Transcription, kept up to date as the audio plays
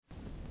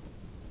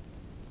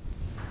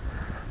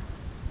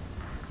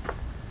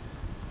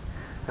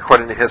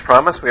according to His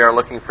promise, we are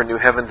looking for new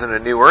heavens and a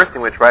new earth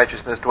in which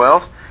righteousness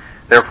dwells.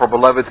 Therefore,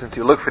 beloved, since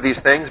you look for these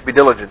things, be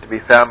diligent to be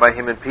found by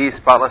Him in peace,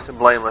 spotless and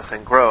blameless,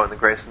 and grow in the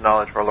grace and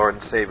knowledge of our Lord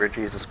and Savior,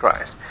 Jesus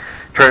Christ.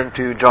 Turn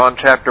to John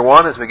chapter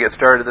 1 as we get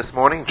started this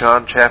morning.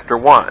 John chapter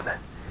 1.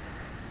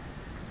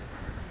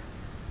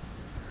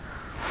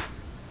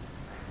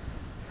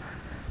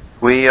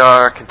 We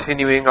are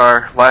continuing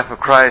our Life of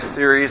Christ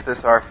series. This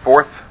is our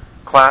fourth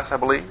class, I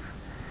believe.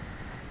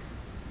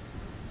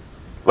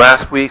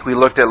 Last week we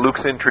looked at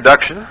Luke's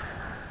introduction,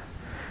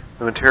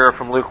 the material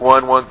from Luke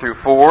 1 through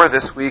 4.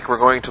 This week we're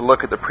going to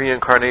look at the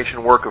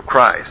pre-incarnation work of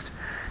Christ,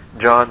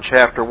 John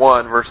chapter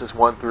 1, verses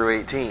 1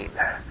 through 18.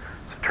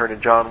 So turn to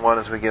John 1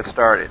 as we get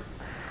started.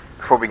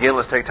 Before we begin,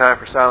 let's take time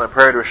for silent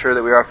prayer to assure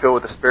that we are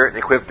filled with the Spirit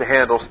and equipped to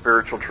handle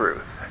spiritual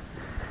truth.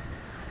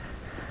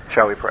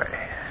 Shall we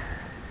pray?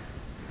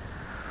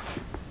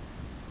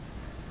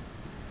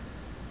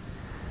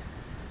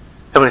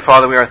 Heavenly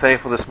Father, we are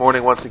thankful this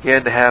morning once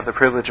again to have the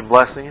privilege and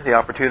blessing, the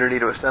opportunity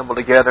to assemble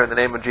together in the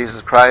name of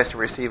Jesus Christ and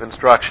receive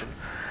instruction.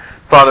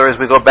 Father, as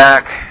we go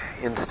back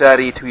in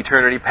study to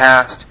eternity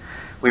past,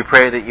 we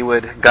pray that you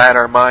would guide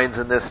our minds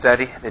in this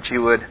study, that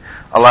you would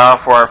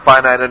allow for our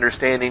finite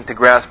understanding to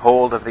grasp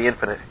hold of the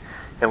infinite.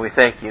 And we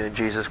thank you in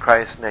Jesus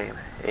Christ's name.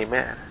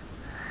 Amen.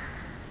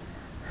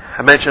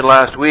 I mentioned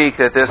last week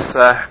that this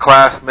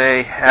class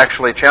may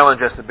actually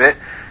challenge us a bit,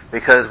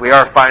 because we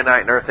are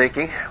finite in our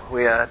thinking,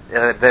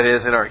 that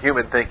is, in our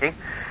human thinking.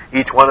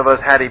 Each one of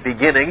us had a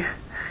beginning.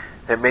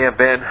 It may have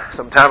been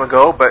some time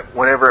ago, but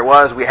whenever it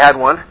was, we had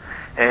one,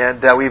 and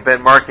we've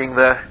been marking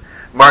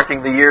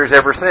the years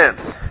ever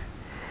since.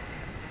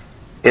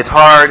 It's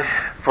hard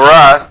for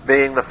us,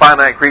 being the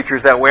finite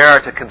creatures that we are,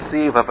 to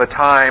conceive of a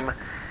time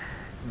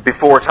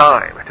before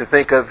time, to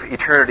think of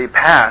eternity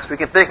past. We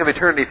can think of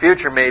eternity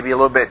future maybe a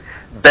little bit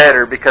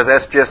better, because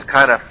that's just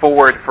kind of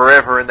forward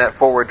forever in that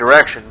forward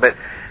direction. But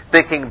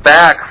thinking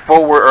back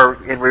forward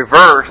or in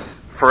reverse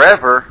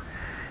forever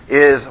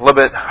is a little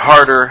bit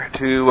harder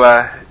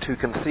to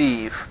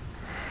conceive.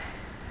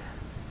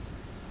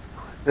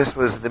 This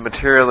was the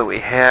material that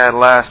we had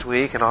last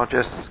week, and I'll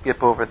just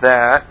skip over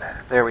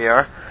that. There we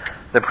are.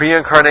 The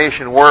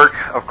pre-incarnation work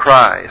of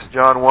Christ,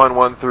 John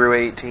 1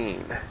 through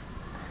 18.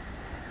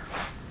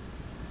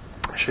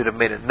 I should have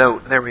made a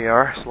note. There we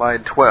are,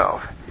 slide 12.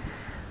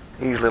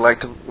 I usually like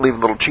to leave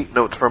little cheat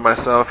notes for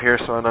myself here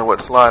so I know what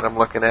slide I'm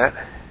looking at.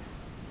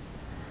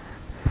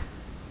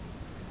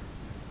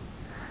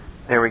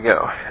 There we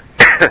go.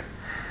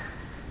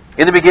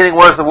 In the beginning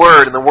was the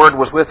Word, and the Word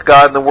was with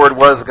God, and the Word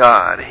was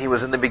God. He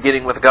was in the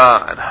beginning with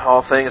God.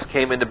 All things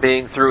came into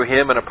being through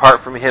Him, and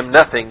apart from Him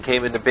nothing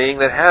came into being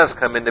that has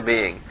come into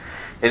being.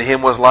 In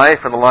Him was life,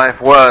 and the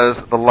life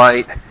was the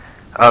light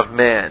of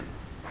men.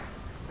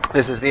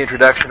 This is the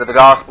introduction to the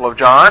Gospel of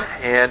John,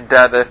 and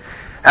the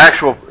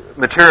actual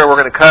material we're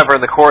going to cover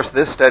in the course of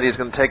this study is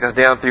going to take us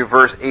down through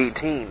verse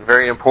 18.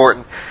 Very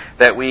important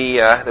that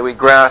we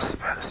grasp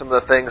some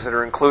of the things that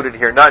are included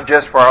here, not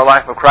just for our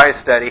Life of Christ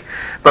study,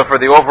 but for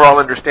the overall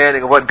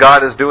understanding of what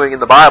God is doing in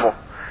the Bible,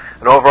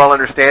 an overall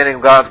understanding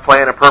of God's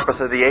plan and purpose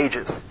of the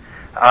ages.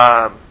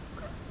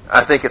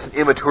 I think it's an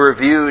immature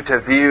view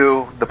to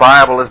view the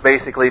Bible as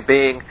basically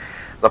being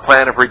the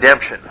plan of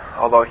redemption,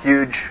 although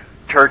huge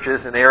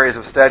churches and areas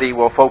of study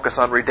will focus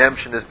on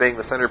redemption as being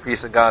the centerpiece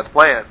of God's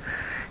plan.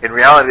 In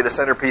reality, the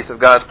centerpiece of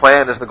God's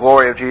plan is the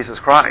glory of Jesus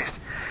Christ.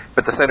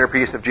 But the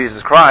centerpiece of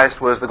Jesus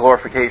Christ was the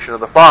glorification of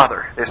the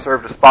Father. They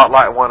served to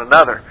spotlight one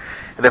another.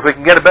 And if we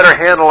can get a better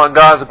handle on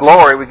God's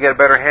glory, we can get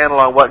a better handle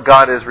on what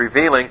God is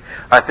revealing,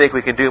 I think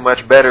we can do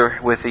much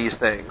better with these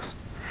things.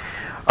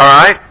 All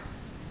right.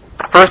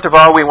 First of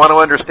all, we want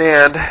to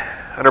understand,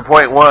 under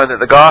point 1, that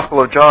the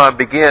Gospel of John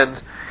begins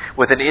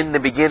with an in the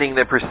beginning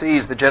that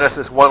precedes the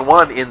Genesis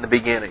 1:1 in the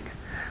beginning.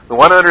 We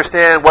want to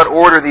understand what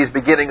order these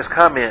beginnings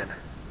come in,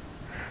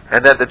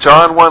 and that the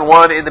John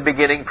 1:1 in the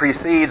beginning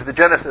precedes the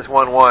Genesis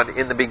 1:1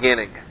 in the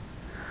beginning.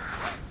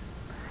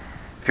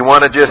 If you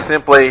want to just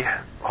simply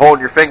hold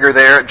your finger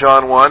there at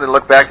John 1 and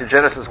look back to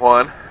Genesis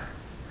 1,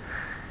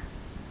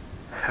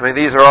 I mean,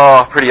 these are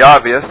all pretty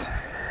obvious,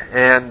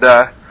 and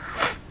I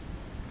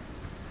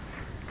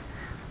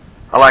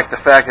like the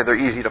fact that they're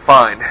easy to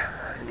find,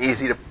 and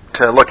easy to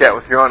look at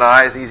with your own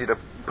eyes, easy to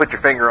put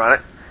your finger on it.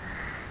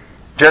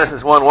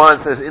 Genesis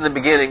 1:1 says, "In the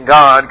beginning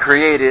God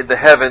created the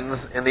heavens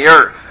and the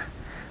earth."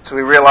 So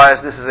we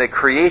realize this is a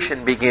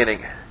creation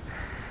beginning.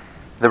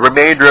 The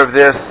remainder of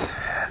this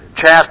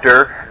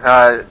chapter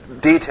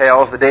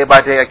details the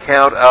day-by-day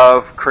account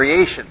of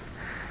creation.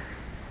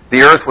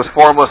 The earth was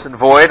formless and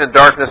void, and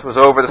darkness was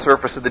over the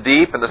surface of the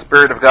deep, and the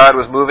Spirit of God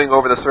was moving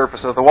over the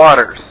surface of the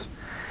waters.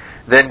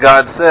 Then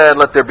God said,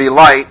 "Let there be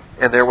light,"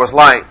 and there was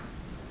light.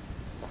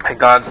 And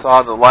God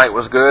saw the light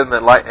was good,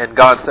 and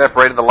God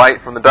separated the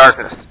light from the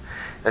darkness.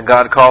 And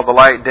God called the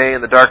light day,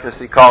 and the darkness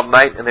He called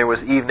night, and there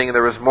was evening, and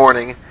there was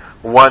morning,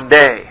 one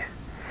day.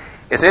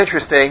 It's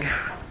interesting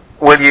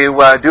when you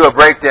do a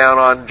breakdown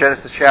on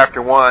Genesis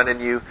chapter 1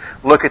 and you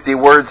look at the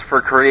words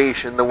for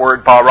creation, the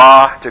word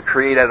bara, to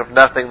create out of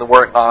nothing, the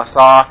word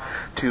asa,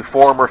 to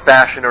form or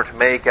fashion or to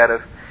make out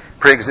of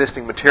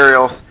pre-existing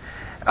materials.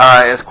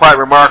 It's quite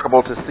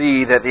remarkable to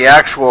see that the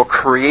actual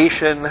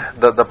creation,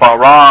 the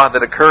bara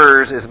that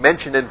occurs, is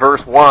mentioned in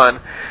verse 1,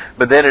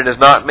 but then it is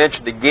not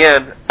mentioned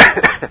again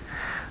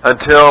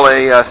until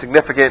a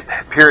significant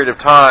period of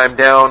time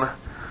down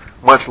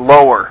much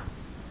lower.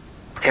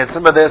 And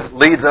some of this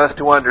leads us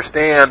to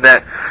understand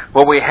that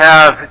what we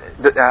have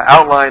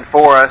outlined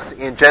for us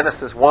in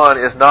Genesis 1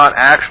 is not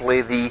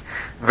actually the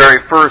very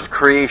first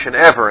creation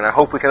ever, and I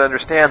hope we can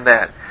understand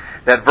that.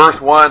 That verse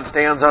 1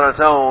 stands on its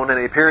own, and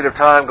a period of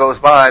time goes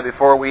by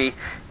before we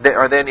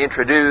are then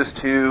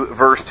introduced to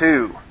verse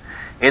 2.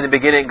 In the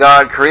beginning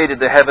God created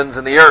the heavens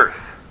and the earth.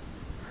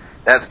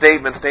 That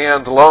statement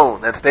stands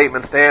alone. That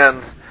statement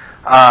stands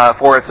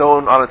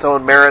on its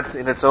own merits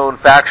in its own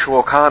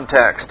factual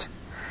context.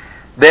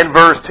 Then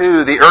verse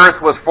 2, the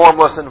earth was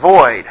formless and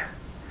void.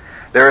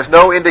 There is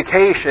no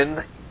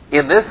indication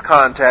in this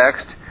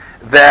context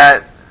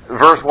that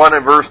verse 1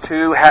 and verse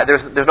 2,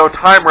 there's no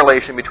time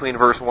relation between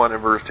verse 1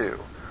 and verse 2.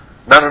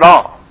 None at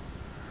all.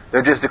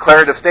 They're just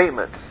declarative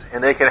statements,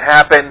 and they can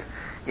happen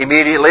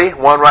immediately,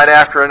 one right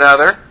after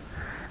another.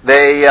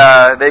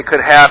 They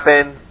could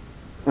happen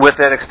with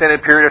an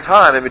extended period of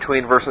time in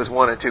between verses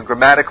 1 and 2.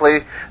 Grammatically,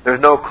 there's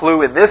no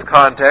clue in this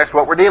context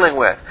what we're dealing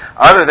with.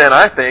 Other than,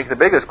 I think, the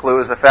biggest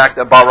clue is the fact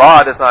that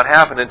bara does not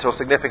happen until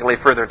significantly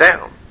further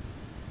down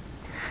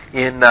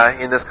in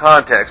this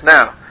context.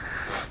 Now,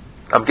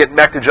 I'm getting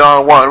back to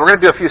John 1. We're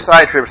going to do a few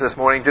side trips this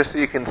morning just so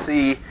you can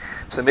see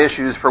some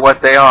issues for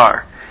what they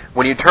are.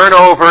 When you turn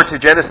over to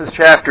Genesis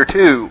chapter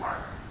 2,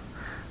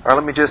 or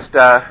let me just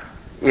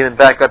even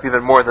back up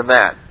even more than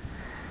that.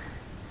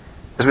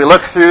 As we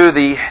look through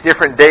the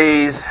different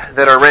days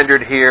that are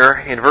rendered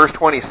here, in verse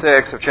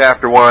 26 of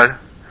chapter 1,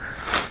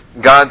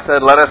 God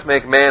said, "Let us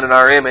make man in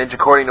our image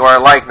according to our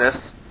likeness,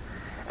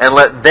 and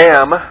let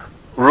them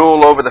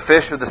rule over the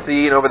fish of the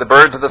sea, and over the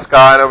birds of the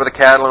sky, and over the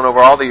cattle, and over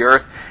all the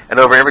earth, and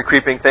over every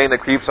creeping thing that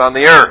creeps on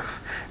the earth."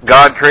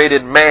 God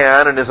created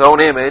man in His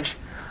own image.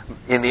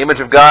 In the image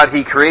of God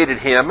He created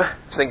him,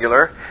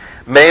 singular.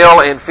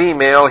 Male and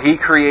female He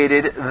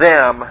created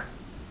them.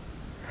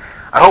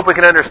 I hope we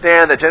can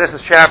understand that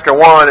Genesis chapter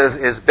 1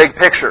 is big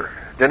picture.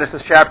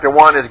 Genesis chapter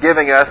 1 is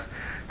giving us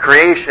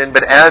creation,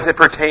 but as it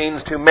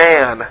pertains to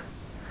man.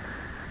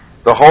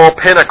 The whole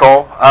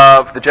pinnacle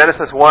of the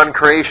Genesis 1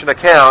 creation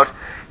account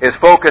is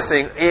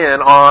focusing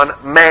in on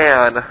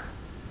man.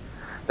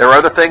 There are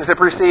other things that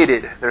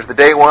preceded. There's the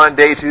day 1,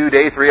 day 2,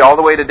 day 3, all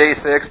the way to day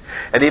 6,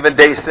 and even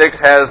day 6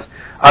 has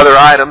other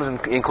items,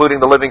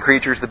 including the living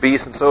creatures, the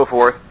beasts, and so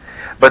forth.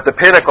 But the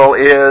pinnacle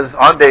is,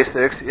 on day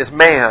 6, is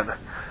man.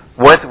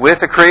 With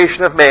the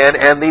creation of man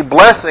and the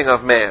blessing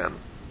of man.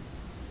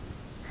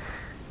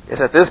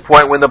 It's at this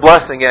point when the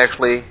blessing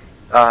actually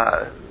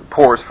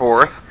pours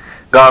forth.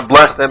 God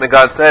blessed them, and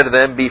God said to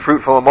them, "Be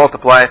fruitful and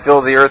multiply,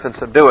 fill the earth and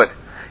subdue it,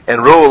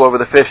 and rule over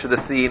the fish of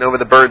the sea, and over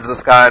the birds of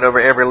the sky, and over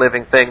every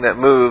living thing that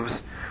moves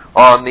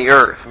on the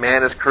earth."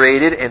 Man is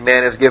created, and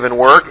man is given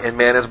work, and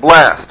man is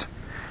blessed.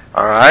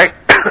 All right?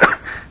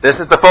 This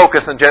is the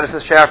focus in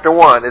Genesis chapter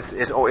 1.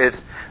 It's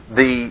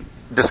the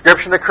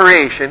description of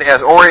creation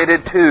as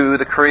oriented to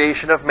the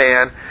creation of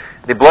man,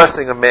 the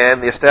blessing of man,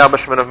 the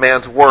establishment of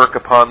man's work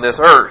upon this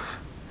earth.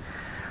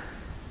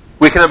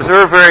 We can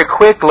observe very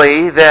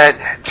quickly that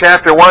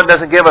chapter 1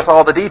 doesn't give us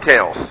all the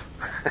details.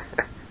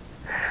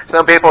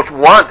 Some people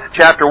want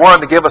chapter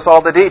 1 to give us all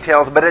the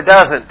details, but it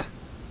doesn't.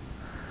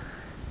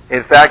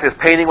 In fact, it's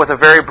painting with a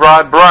very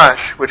broad brush,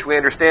 which we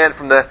understand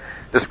from the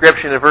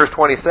description in verse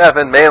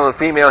 27, male and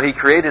female He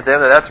created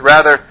them, and that's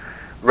rather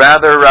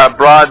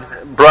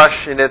broad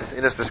brush in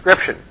its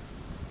description.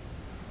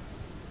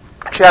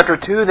 Chapter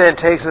 2 then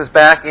takes us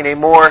back in a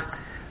more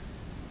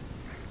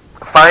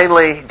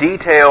finely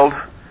detailed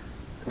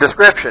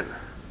description,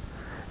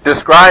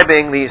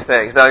 describing these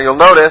things. Now you'll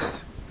notice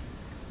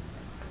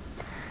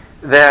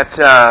that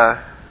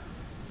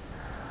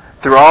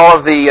through all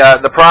of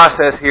the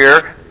process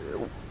here,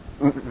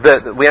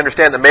 that we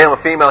understand that male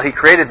and female He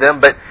created them,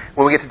 but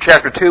when we get to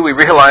chapter 2 we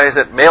realize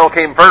that male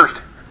came first.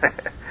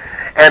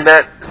 And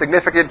that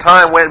significant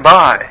time went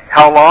by.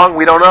 How long?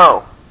 We don't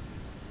know.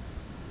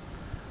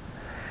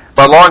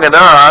 But long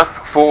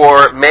enough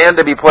for man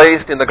to be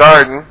placed in the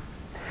garden,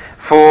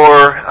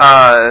 for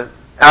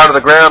out of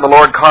the ground the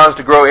Lord caused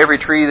to grow every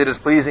tree that is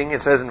pleasing,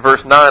 it says in verse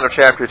 9 of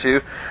chapter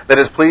 2, that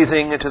is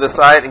pleasing to the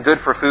sight and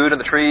good for food,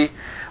 and the tree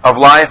of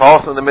life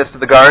also in the midst of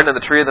the garden, and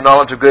the tree of the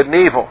knowledge of good and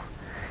evil.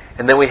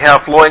 And then we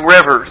have flowing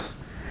rivers.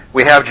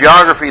 We have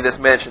geography that's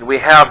mentioned. We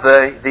have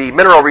the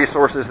mineral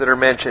resources that are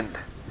mentioned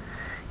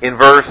in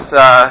verse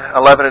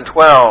 11 and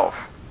 12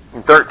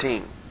 and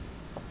 13.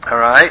 All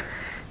right?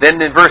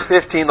 Then in verse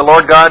 15, the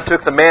Lord God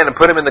took the man and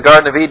put him in the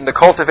Garden of Eden to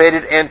cultivate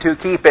it and to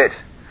keep it.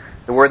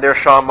 The word there,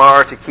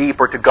 shamar, to keep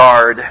or to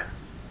guard.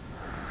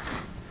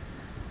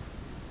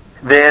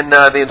 Then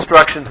the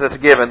instructions that's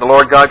given. The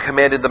Lord God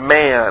commanded the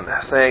man,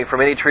 saying,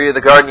 "From any tree of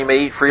the garden you may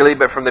eat freely,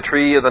 but from the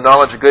tree of the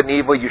knowledge of good and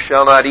evil you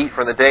shall not eat.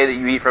 From the day that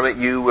you eat from it,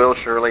 you will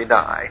surely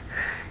die."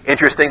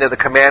 Interesting that the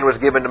command was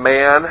given to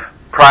man,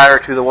 prior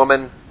to the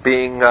woman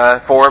being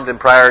formed and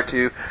prior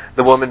to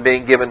the woman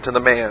being given to the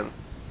man.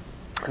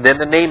 Then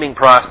the naming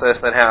process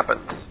that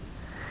happens.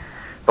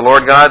 The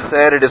Lord God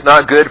said, "It is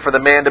not good for the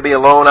man to be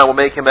alone. I will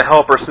make him a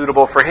helper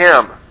suitable for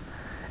him."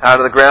 Out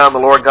of the ground the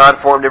Lord God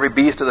formed every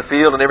beast of the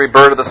field and every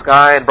bird of the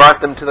sky and brought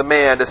them to the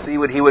man to see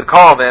what he would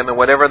call them. And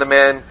whatever the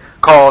man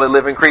called a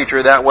living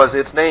creature, that was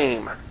its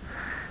name.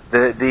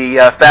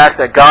 The fact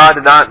that God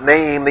did not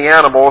name the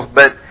animals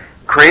but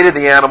created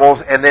the animals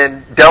and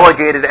then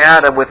delegated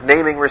Adam with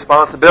naming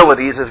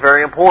responsibilities is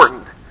very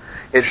important.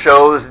 It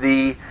shows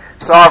the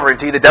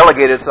sovereignty, the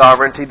delegated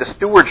sovereignty, the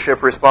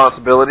stewardship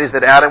responsibilities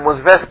that Adam was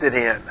vested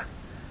in.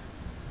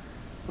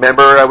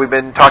 Remember, we've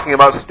been talking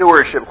about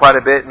stewardship quite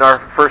a bit in our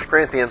 1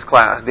 Corinthians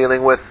class,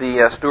 dealing with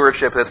the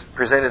stewardship that's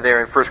presented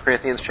there in 1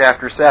 Corinthians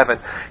chapter 7.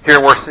 Here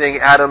we're seeing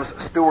Adam's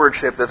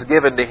stewardship that's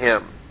given to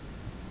him.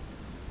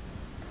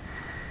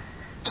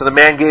 So the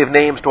man gave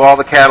names to all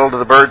the cattle, to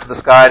the birds of the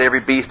sky, to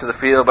every beast of the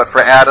field, but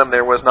for Adam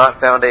there was not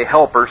found a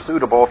helper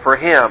suitable for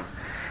him.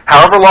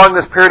 However long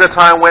this period of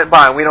time went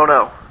by, we don't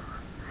know.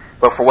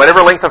 But for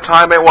whatever length of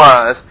time it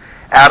was,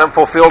 Adam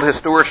fulfilled his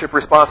stewardship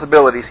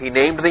responsibilities. He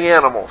named the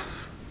animals.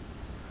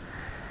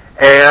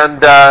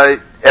 And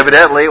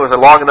evidently it was a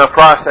long enough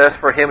process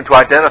for him to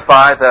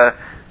identify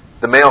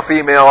the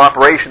male-female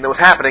operation that was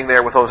happening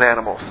there with those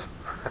animals.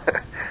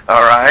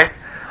 All right?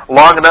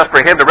 Long enough for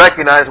him to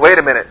recognize, wait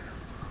a minute.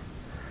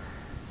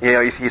 You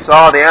know, he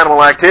saw the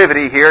animal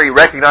activity here, he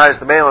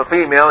recognized the male and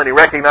female, and he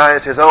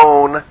recognized his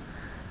own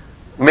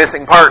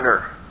missing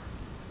partner.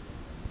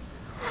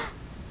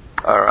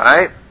 All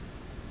right?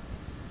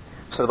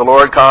 So the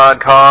Lord God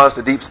caused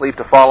a deep sleep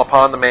to fall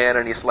upon the man,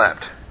 and he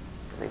slept.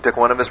 He took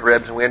one of his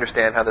ribs, and we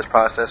understand how this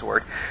process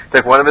worked.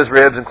 Took one of his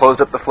ribs and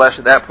closed up the flesh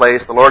at that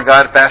place. The Lord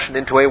God fashioned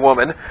into a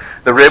woman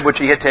the rib which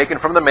he had taken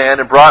from the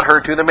man and brought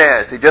her to the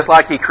man. See, just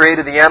like he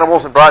created the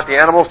animals and brought the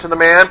animals to the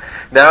man,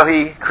 now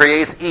he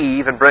creates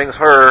Eve and brings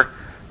her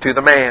to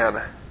the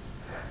man.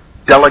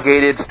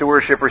 Delegated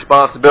stewardship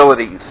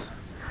responsibilities.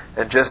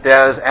 And just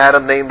as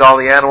Adam named all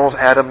the animals,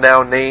 Adam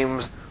now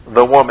names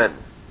the woman.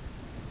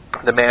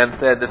 The man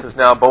said, "This is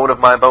now bone of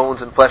my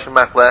bones and flesh of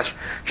my flesh.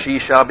 She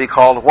shall be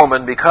called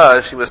woman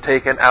because she was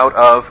taken out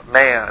of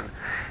man."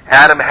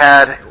 Adam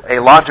had a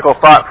logical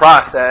thought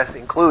process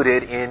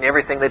included in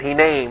everything that he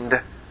named.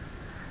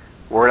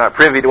 We're not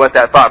privy to what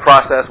that thought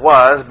process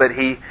was, but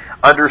he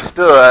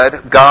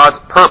understood God's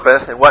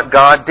purpose and what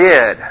God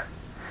did.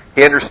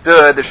 He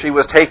understood that she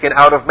was taken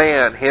out of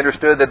man. He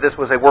understood that this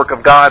was a work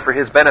of God for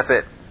his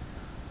benefit.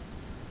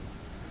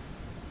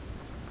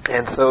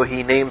 And so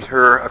he names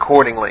her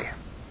accordingly.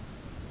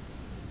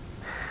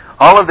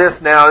 All of this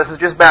now, this is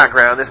just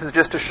background. This is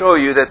just to show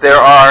you that there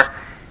are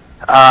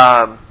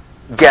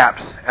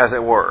gaps, as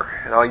it were.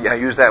 And I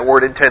use that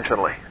word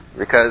intentionally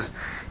because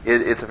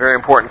it's a very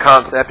important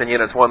concept, and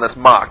yet it's one that's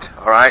mocked.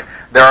 All right?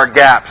 There are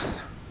gaps.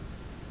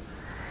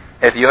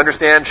 If you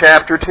understand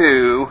chapter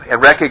 2 and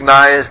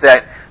recognize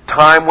that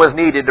time was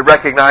needed to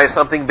recognize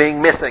something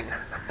being missing.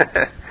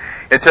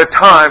 It took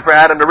time for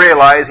Adam to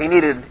realize he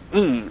needed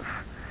Eve.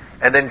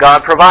 And then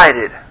God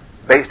provided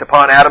based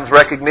upon Adam's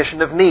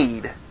recognition of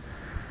need.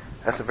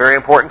 That's a very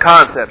important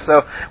concept.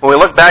 So when we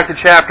look back to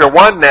chapter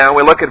 1 now,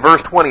 we look at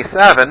verse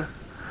 27.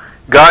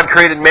 God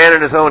created man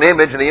in his own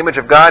image. In the image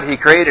of God he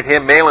created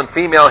him. Male and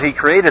female he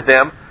created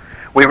them.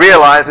 We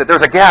realize that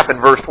there's a gap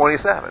in verse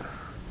 27.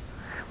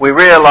 We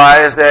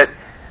realize that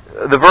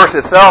the verse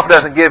itself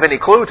doesn't give any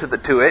clue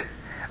to it,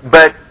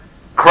 but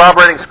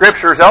corroborating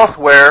scriptures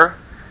elsewhere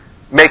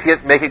make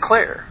it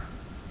clear.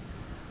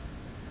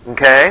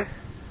 Okay?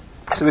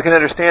 So we can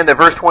understand that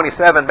verse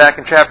 27 back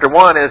in chapter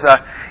 1 is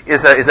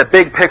a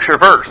big picture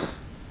verse.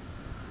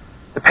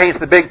 It paints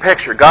the big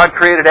picture. God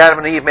created Adam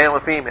and Eve, male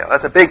and female.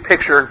 That's a big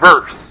picture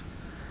verse.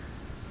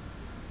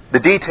 The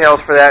details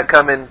for that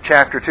come in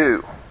chapter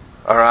 2.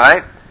 All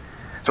right?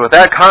 So with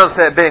that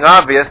concept being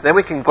obvious, then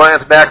we can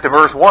glance back to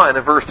verse 1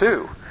 and verse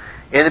 2.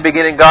 In the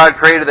beginning God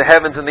created the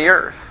heavens and the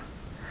earth.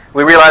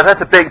 We realize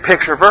that's a big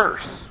picture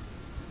verse.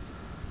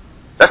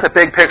 That's a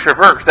big picture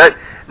verse.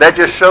 That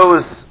just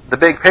shows the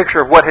big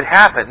picture of what had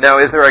happened. Now,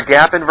 is there a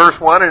gap in verse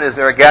 1 and is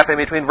there a gap in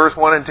between verse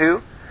 1 and 2?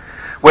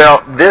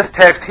 Well, this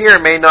text here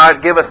may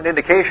not give us an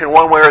indication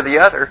one way or the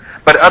other,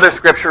 but other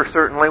scripture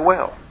certainly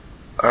will.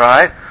 All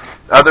right?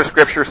 Other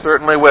scripture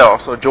certainly will.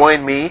 So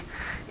join me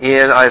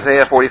in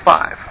Isaiah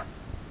 45.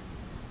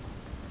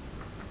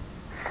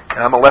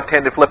 Now, I'm a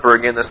left-handed flipper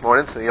again this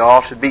morning, so you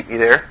all should beat me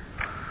there.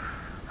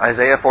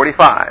 Isaiah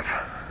 45.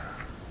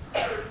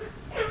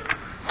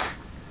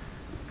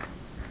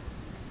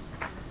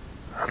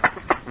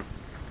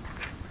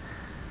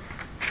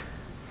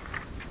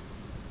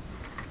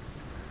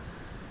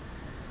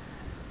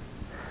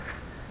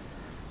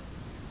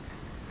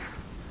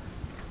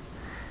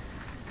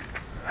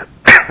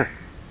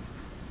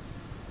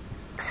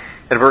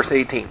 At verse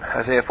 18,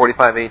 Isaiah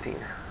 45:18.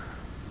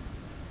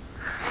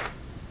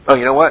 Oh,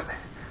 you know what?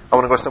 I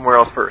want to go somewhere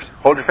else first.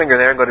 Hold your finger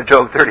there and go to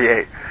Job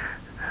 38.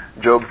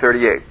 Job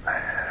 38.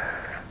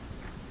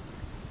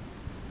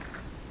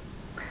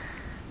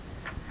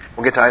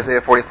 We'll get to Isaiah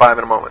 45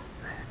 in a moment.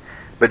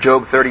 but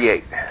Job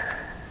 38.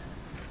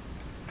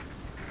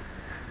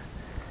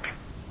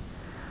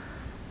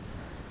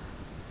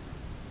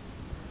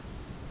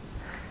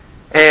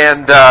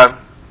 And the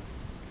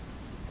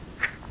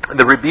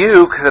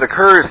rebuke that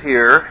occurs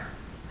here,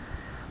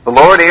 the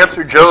Lord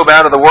answered Job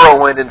out of the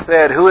whirlwind and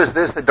said, Who is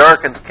this that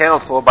darkens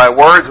counsel by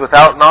words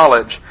without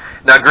knowledge?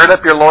 Now gird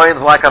up your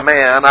loins like a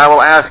man, I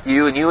will ask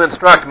you, and you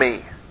instruct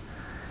me.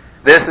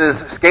 This is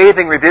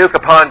scathing rebuke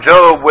upon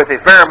Job with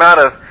a fair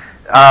amount of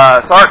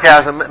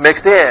sarcasm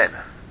mixed in.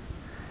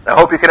 I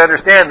hope you can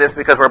understand this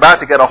because we're about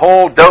to get a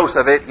whole dose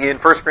of it in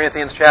 1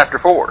 Corinthians chapter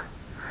 4.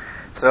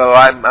 So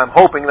I'm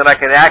hoping that I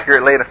can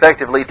accurately and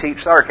effectively teach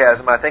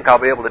sarcasm. I think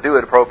I'll be able to do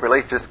it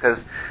appropriately just because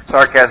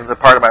sarcasm is a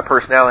part of my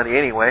personality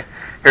anyway.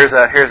 Here's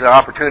an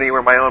opportunity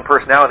where my own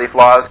personality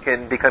flaws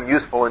can become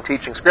useful in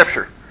teaching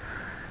Scripture.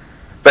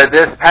 But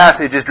this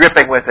passage is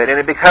dripping with it, and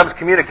it becomes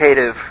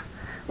communicative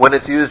when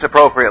it's used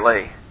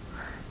appropriately.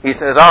 He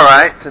says, all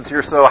right, since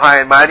you're so high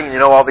and mighty and you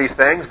know all these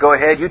things, go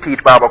ahead, you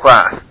teach Bible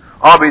class.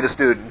 I'll be the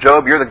student.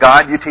 Job, you're the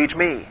God, you teach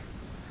me.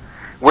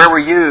 Where were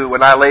you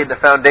when I laid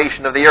the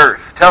foundation of the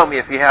earth? Tell me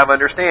if you have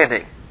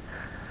understanding.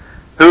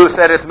 Who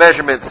set its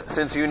measurements,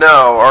 since you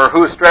know? Or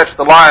who stretched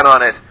the line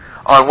on it?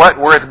 On what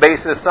were its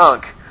bases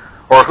sunk?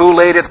 Or who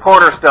laid its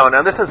cornerstone?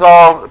 Now this is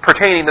all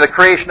pertaining to the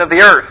creation of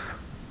the earth.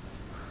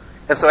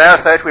 And so as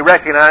such, we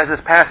recognize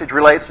this passage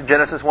relates to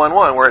Genesis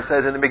 1:1, where it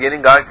says, In the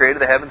beginning God created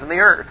the heavens and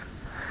the earth.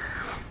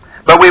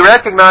 But we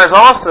recognize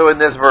also in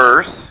this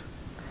verse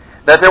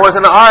that there was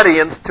an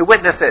audience to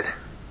witness it.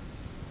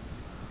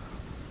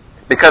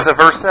 Because of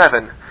verse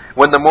 7,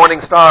 when the morning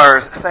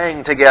stars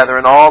sang together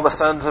and all the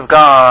sons of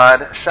God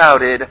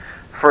shouted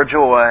for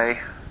joy.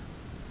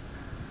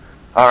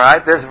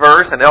 Alright, this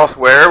verse and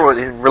elsewhere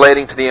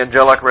relating to the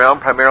angelic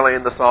realm, primarily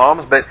in the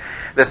Psalms, but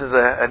this is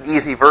an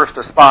easy verse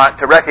to spot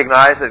to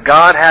recognize that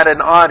God had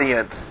an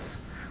audience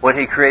when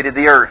He created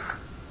the earth.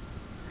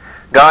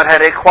 God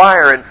had a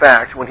choir, in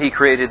fact, when He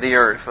created the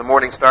earth, the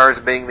morning stars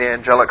being the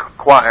angelic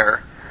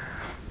choir.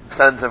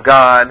 Sons of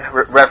God,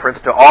 reference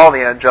to all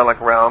the angelic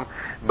realm,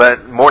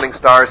 but morning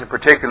stars in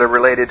particular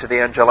related to the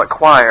angelic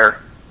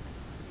choir.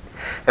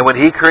 And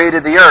when He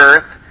created the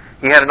earth,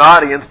 He had an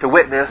audience to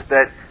witness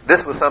that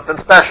this was something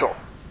special.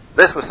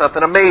 This was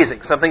something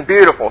amazing, something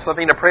beautiful,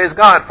 something to praise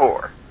God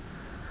for.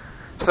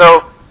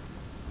 So,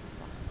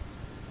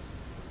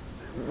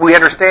 we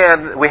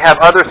understand we have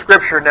other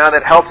Scripture now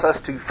that helps us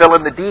to fill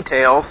in the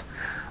details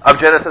of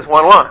Genesis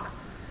 1:1.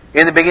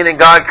 In the beginning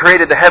God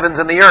created the heavens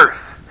and the earth.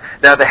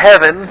 Now the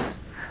heavens,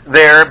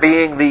 there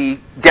being the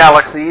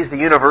galaxies, the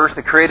universe,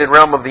 the created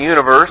realm of the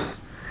universe,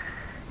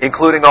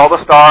 including all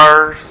the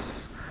stars,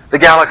 the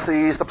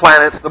galaxies, the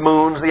planets, the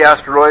moons, the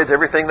asteroids,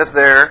 everything that's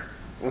there,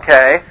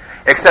 okay,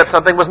 except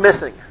something was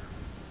missing.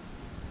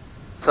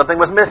 Something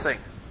was missing.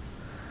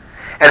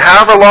 And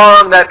however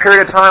long that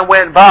period of time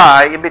went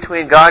by, in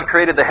between God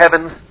created the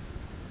heavens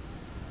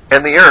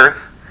and the earth,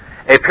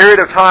 a period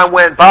of time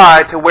went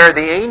by to where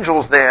the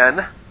angels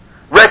then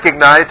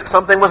recognized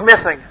something was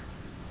missing.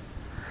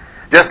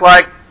 Just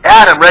like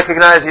Adam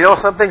recognized,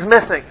 something's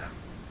missing.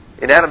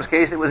 In Adam's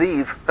case, it was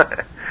Eve.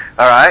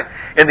 Alright?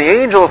 In the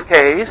angels'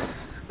 case,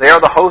 they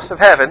are the hosts of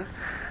heaven.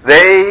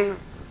 They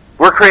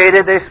were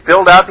created, they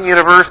filled out the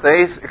universe,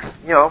 they,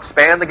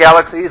 spanned the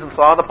galaxies and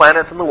saw the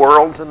planets and the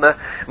worlds and the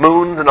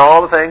moons and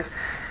all the things,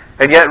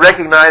 and yet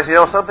recognized,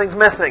 something's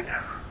missing.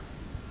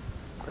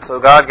 So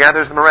God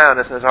gathers them around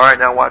and says, alright,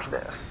 now watch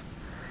this.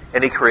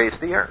 And He creates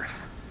the earth,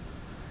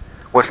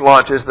 which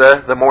launches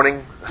the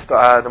morning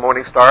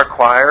star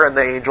choir and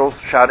the angels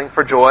shouting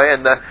for joy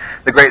and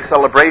the great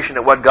celebration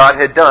at what God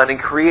had done in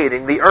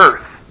creating the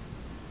earth.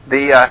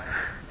 The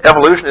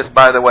evolutionists,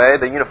 by the way,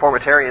 the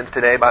uniformitarians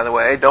today, by the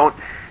way, don't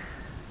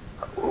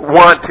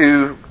want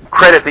to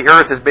credit the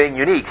earth as being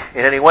unique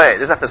in any way.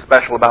 There's nothing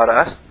special about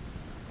us.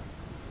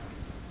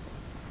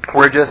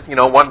 We're just,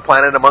 one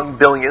planet among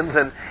billions,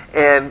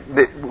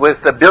 and with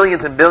the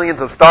billions and billions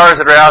of stars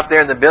that are out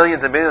there and the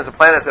billions and billions of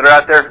planets that are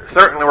out there,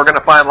 certainly we're going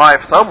to find life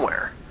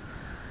somewhere.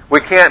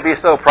 We can't be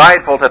so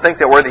prideful to think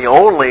that we're the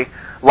only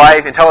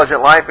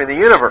intelligent life in the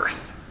universe.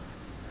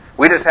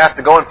 We just have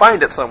to go and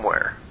find it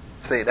somewhere.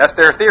 See, that's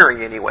their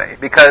theory anyway,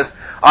 because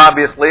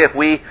obviously if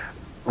we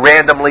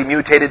randomly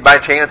mutated by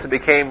chance and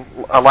became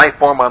a life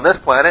form on this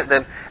planet,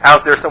 then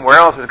out there somewhere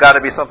else there's got to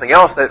be something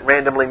else that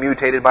randomly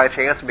mutated by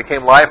chance and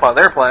became life on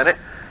their planet,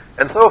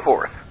 and so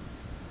forth.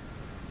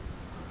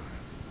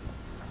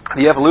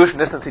 The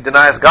evolutionist, since he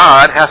denies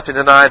God, has to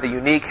deny the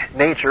unique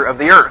nature of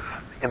the earth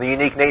and the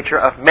unique nature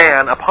of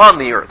man upon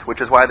the earth, which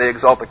is why they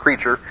exalt the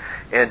creature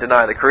and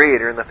deny the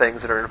Creator and the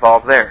things that are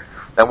involved there.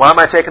 Now, why am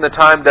I taking the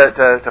time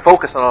to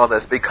focus on all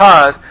this?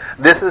 Because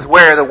this is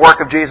where the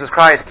work of Jesus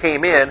Christ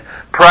came in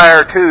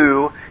prior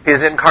to His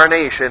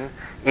incarnation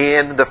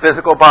in the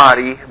physical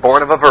body,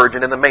 born of a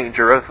virgin in the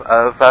manger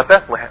of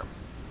Bethlehem.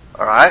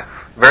 All right?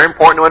 Very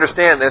important to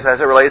understand this as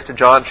it relates to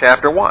John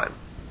chapter 1.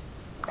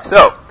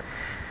 So,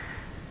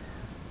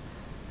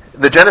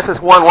 the Genesis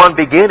 1:1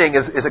 beginning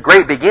is a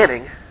great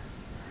beginning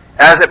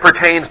as it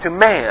pertains to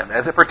man,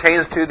 as it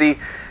pertains to the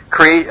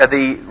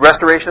the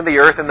restoration of the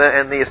earth and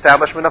the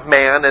establishment of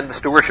man and the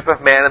stewardship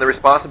of man and the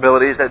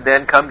responsibilities that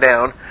then come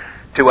down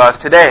to us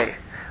today.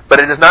 But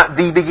it is not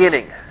the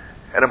beginning,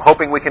 and I'm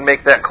hoping we can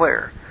make that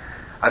clear.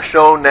 I've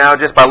shown now,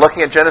 just by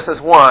looking at Genesis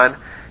 1,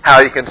 how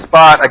you can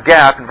spot a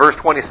gap in verse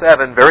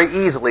 27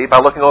 very easily by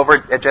looking over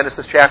at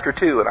Genesis chapter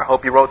 2, and I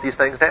hope you wrote these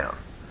things down.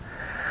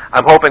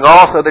 I'm hoping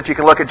also that you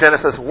can look at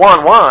Genesis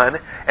 1:1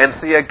 and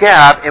see a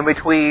gap in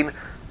between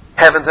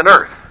heavens and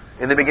earth.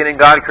 In the beginning,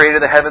 God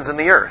created the heavens and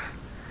the earth.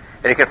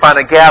 And you can find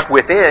a gap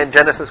within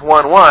Genesis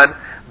 1:1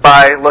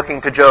 by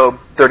looking to Job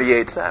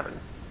 38:7.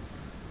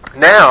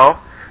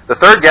 Now, the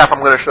third gap I'm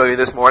going to show you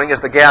this morning is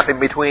the gap in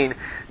between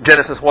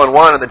Genesis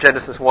 1:1 and the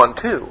Genesis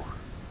 1:2.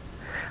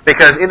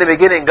 Because in the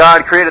beginning,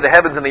 God created the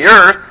heavens and the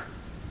earth.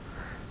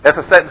 That's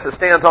a sentence that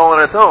stands all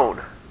on its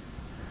own.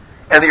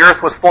 And the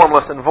earth was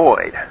formless and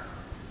void.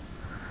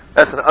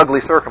 That's an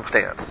ugly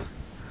circumstance.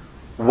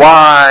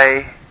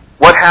 Why?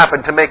 What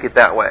happened to make it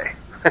that way?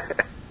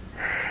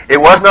 It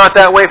was not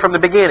that way from the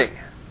beginning.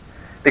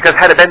 Because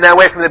had it been that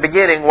way from the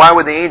beginning, why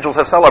would the angels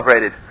have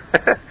celebrated?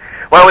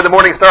 Why would the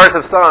morning stars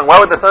have sung? Why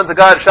would the sons of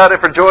God have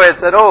shouted for joy and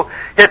said, "Oh,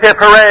 hip hip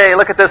hooray,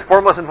 look at this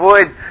formless and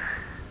void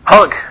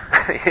hunk,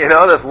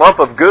 this lump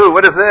of goo,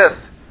 what is this?"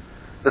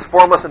 This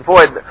formless and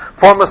void.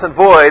 Formless and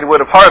void would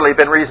have hardly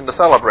been reason to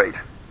celebrate.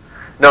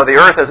 No, the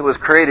earth as it was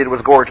created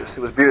was gorgeous.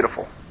 It was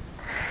beautiful.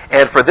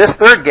 And for this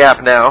third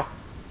gap now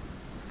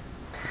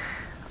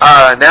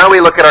we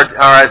look at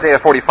our Isaiah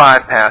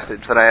 45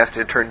 passage that I asked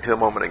you to turn to a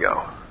moment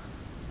ago.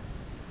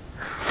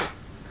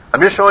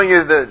 I'm just showing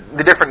you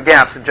the different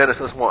gaps in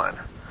Genesis 1.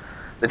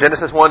 The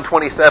Genesis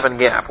 1:27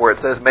 gap, where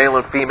it says male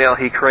and female,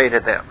 He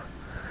created them.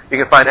 You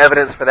can find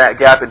evidence for that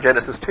gap in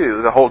Genesis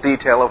 2, the whole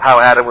detail of how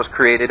Adam was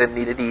created and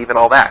needed Eve and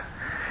all that.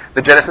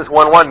 The Genesis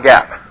 1:1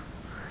 gap,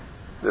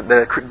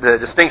 the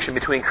distinction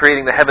between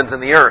creating the heavens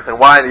and the earth and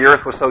why the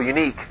earth was so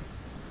unique.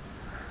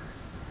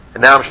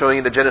 And now I'm showing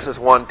you the Genesis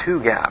 1:2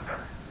 gap.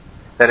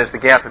 That is the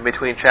gap in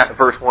between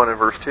verse 1 and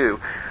verse 2.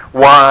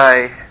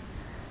 Why?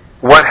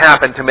 What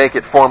happened to make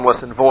it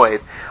formless and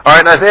void? All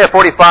right, in Isaiah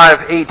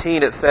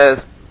 45:18 it says,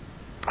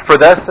 "For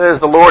thus says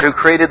the Lord who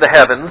created the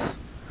heavens."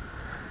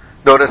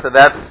 Notice that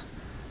that's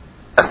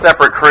a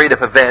separate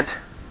creative event.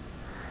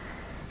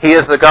 "He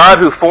is the God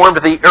who formed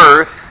the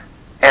earth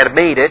and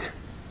made it."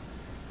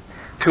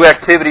 Two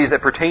activities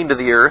that pertain to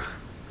the earth.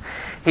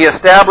 "He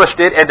established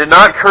it and did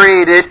not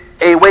create it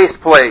a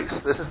waste place."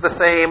 This is the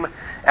same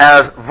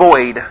as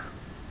void.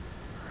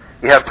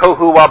 You have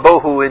tohu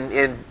wabohu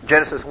in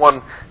Genesis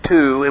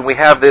 1:2, and we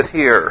have this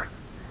here.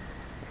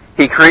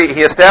 He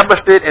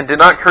established it and did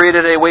not create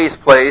it a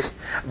waste place,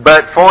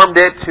 but formed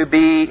it to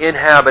be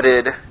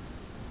inhabited.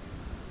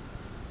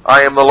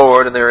 "I am the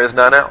Lord, and there is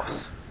none else."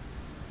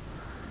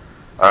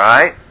 All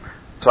right?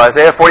 So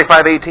Isaiah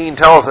 45:18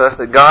 tells us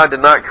that God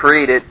did not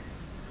create it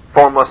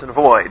formless and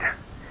void.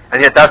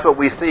 And yet that's what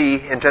we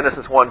see in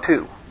Genesis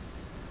 1:2.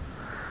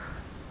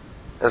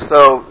 And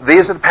so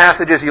these are the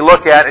passages you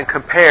look at and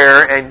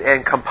compare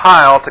and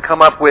compile to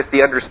come up with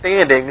the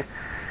understanding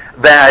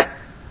that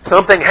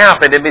something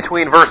happened in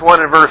between verse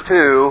 1 and verse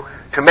 2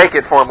 to make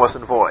it formless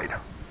and void.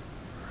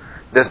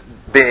 This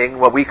being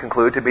what we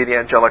conclude to be the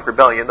angelic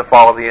rebellion, the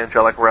fall of the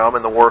angelic realm,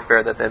 and the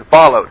warfare that then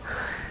followed.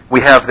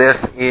 We have this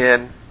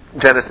in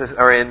Genesis,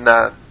 or in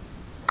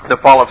the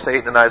fall of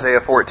Satan in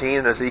Isaiah 14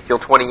 and Ezekiel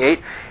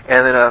 28,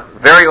 and then a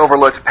very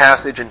overlooked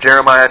passage in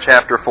Jeremiah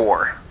chapter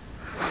 4.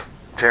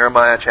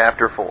 Jeremiah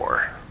chapter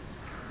 4.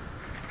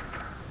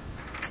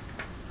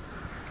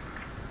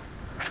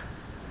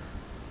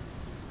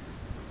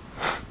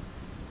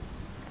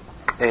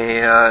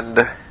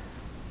 And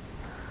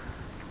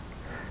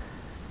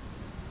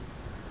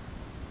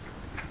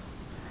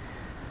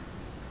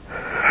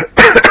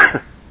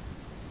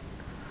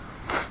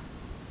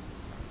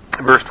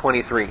verse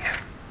 23.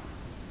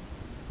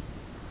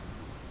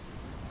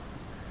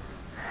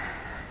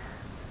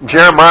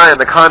 Jeremiah, in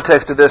the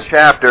context of this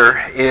chapter,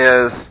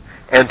 is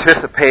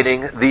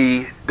anticipating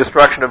the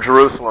destruction of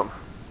Jerusalem.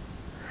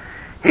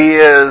 He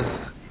is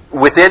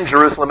within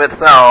Jerusalem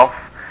itself.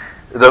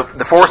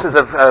 The forces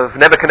of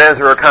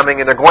Nebuchadnezzar are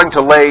coming, and they're going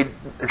to lay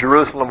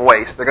Jerusalem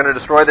waste. They're going to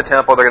destroy the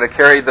temple. They're going to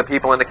carry the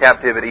people into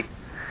captivity.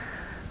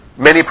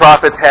 Many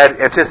prophets had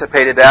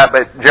anticipated that,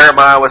 but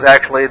Jeremiah was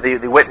actually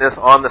the witness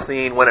on the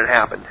scene when it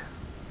happened.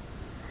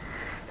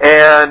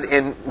 And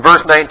in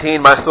verse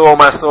 19, my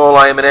soul,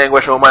 I am in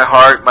anguish, O my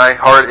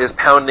heart is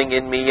pounding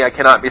in me, I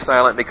cannot be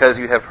silent, because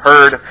you have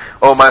heard,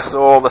 O my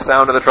soul, the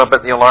sound of the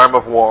trumpet and the alarm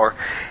of war."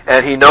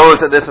 And he knows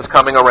that this is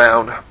coming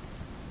around.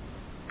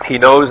 He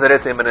knows that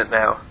it's imminent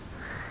now.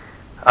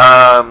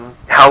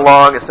 How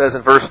long, it says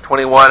in verse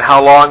 21,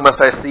 "How long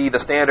must I see the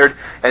standard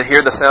and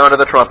hear the sound of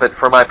the trumpet?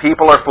 For my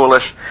people are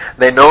foolish,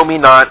 they know me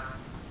not."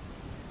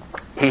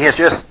 He has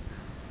just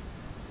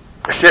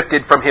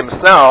shifted from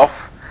himself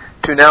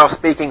to now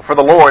speaking for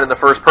the Lord in the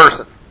first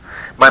person.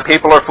 "My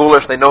people are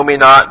foolish, they know me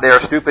not, they are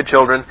stupid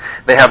children,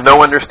 they have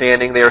no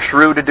understanding, they are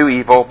shrewd to do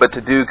evil, but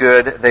to do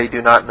good they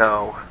do not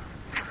know."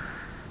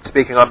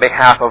 Speaking on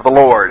behalf of the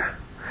Lord.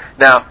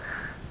 Now,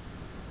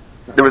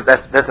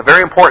 That's a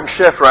very important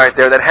shift right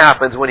there that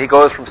happens when he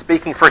goes from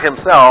speaking for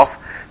himself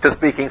to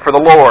speaking for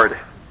the Lord.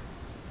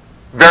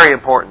 Very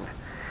important.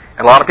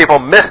 And a lot of people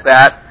miss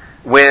that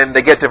when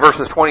they get to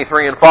verses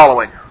 23 and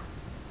following.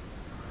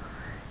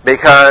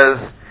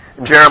 Because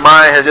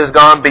Jeremiah has just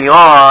gone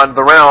beyond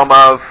the realm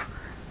of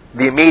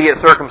the immediate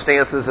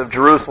circumstances of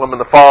Jerusalem in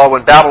the fall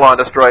when Babylon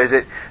destroys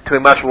it to a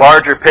much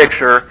larger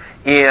picture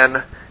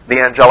in the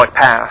angelic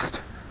past.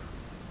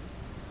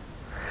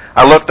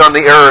 I looked on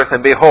the earth,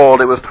 and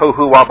behold, it was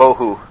tohu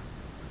wabohu,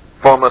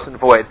 formless and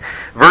void.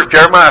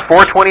 Jeremiah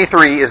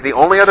 4:23 is the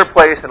only other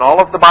place in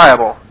all of the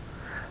Bible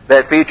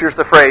that features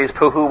the phrase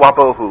tohu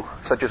wabohu,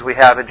 such as we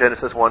have in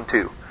Genesis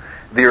 1:2.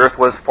 The earth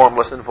was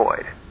formless and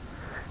void.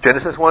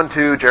 Genesis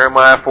 1:2,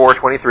 Jeremiah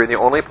 4:23, the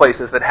only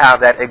places that have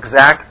that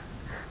exact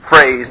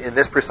phrase in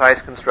this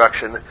precise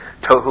construction,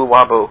 tohu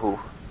wabohu.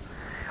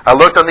 I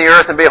looked on the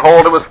earth, and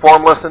behold, it was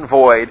formless and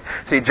void.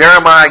 See,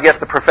 Jeremiah gets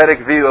the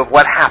prophetic view of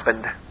what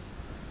happened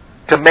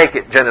to make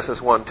it Genesis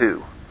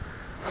 1:2.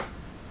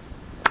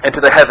 And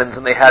to the heavens,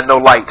 and they had no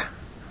light.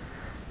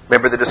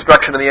 Remember, the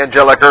destruction of the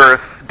angelic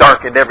earth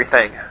darkened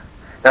everything.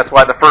 That's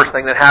why the first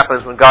thing that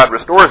happens when God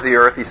restores the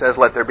earth, He says,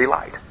 let there be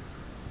light.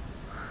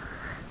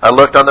 I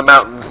looked on the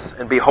mountains,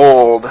 and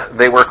behold,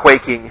 they were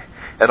quaking,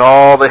 and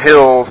all the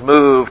hills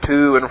moved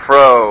to and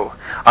fro.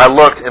 I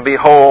looked, and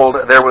behold,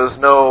 there was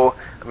no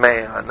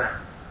man.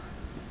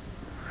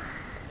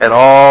 And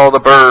all the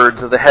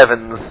birds of the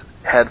heavens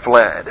had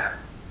fled.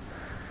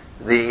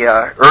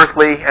 The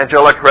earthly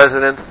angelic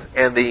residence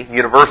and the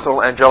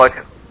universal angelic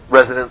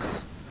residence,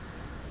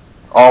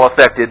 all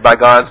affected by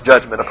God's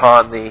judgment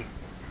upon the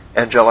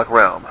angelic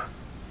realm.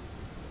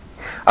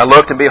 I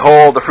looked, and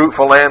behold, the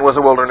fruitful land was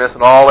a wilderness,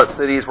 and all its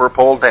cities were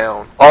pulled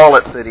down. All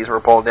its cities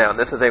were pulled down.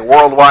 This is a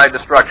worldwide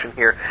destruction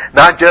here.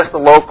 Not just the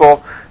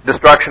local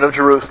destruction of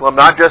Jerusalem,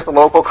 not just the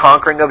local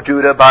conquering of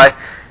Judah by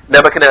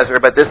Nebuchadnezzar,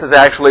 but this is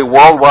actually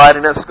worldwide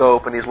in its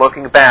scope, and he's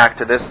looking back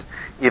to this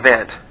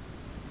event.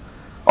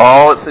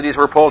 All its cities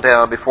were pulled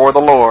down before the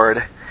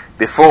Lord,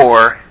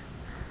 before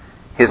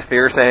His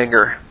fierce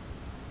anger.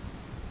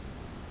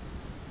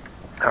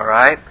 All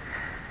right?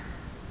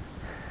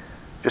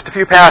 Just a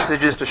few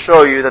passages to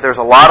show you that there's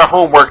a lot of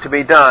homework to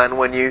be done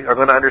when you are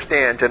going to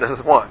understand Genesis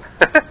 1.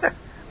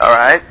 All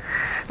right?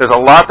 There's a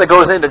lot that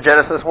goes into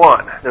Genesis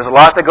 1. There's a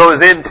lot that goes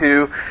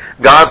into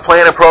God's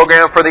plan and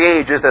program for the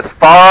ages that's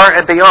far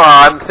and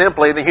beyond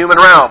simply the human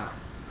realm.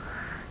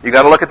 You've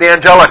got to look at the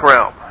angelic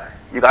realm.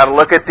 You've got to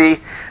look at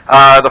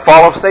the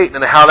fall of Satan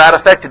and how that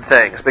affected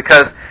things.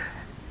 Because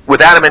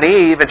with Adam and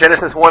Eve in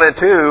Genesis 1 and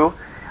 2,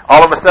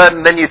 all of a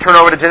sudden then you turn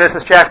over to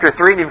Genesis chapter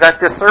 3 and you've got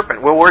this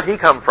serpent. Well, where'd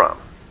he come from?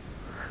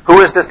 Who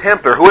is this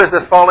tempter? Who is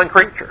this fallen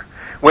creature?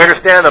 We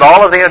understand that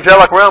all of the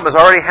angelic realm has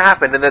already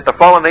happened and that the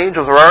fallen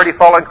angels are already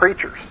fallen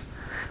creatures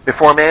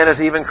before man is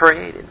even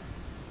created.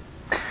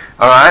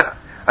 All right.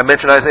 I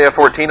mentioned Isaiah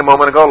 14 a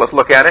moment ago. Let's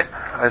look at it.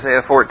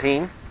 Isaiah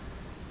 14.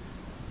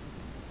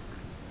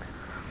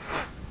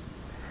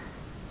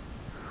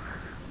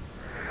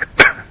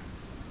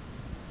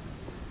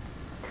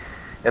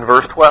 In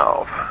verse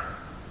 12.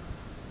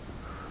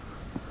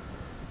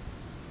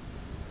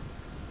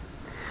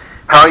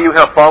 How you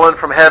have fallen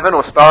from heaven,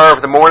 O star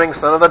of the morning,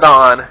 son of the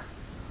dawn.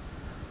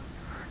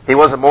 He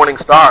was a morning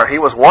star. He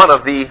was one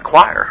of the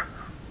choir.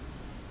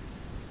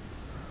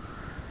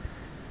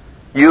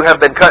 You have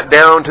been cut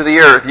down to the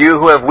earth, you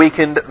who have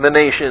weakened the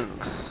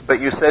nations.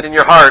 But you said in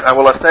your heart, I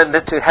will ascend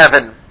it to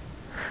heaven.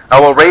 I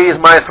will raise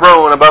my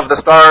throne above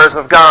the stars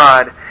of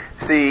God.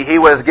 See, he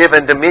was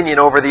given dominion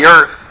over the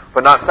earth,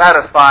 but not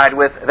satisfied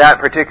with that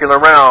particular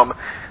realm.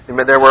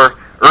 There were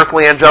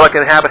earthly angelic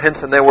inhabitants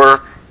and there were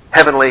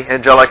heavenly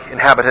angelic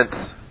inhabitants.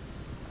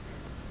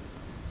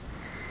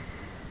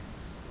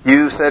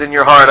 You said in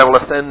your heart, I will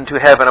ascend to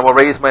heaven. I will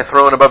raise my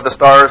throne above the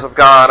stars of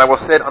God. I will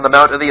sit on the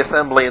mount of the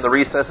assembly in the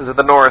recesses of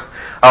the north.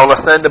 I will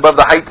ascend above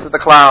the heights of the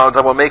clouds.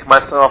 I will make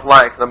myself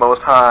like the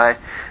Most High.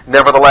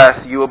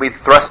 Nevertheless, you will be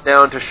thrust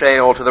down to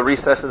Sheol, to the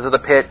recesses of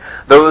the pit.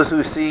 Those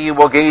who see you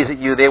will gaze at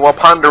you. They will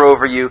ponder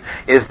over you.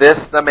 Is this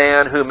the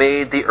man who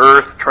made the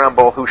earth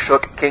tremble, who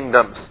shook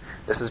kingdoms?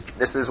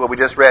 This is what we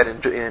just read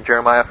in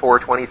Jeremiah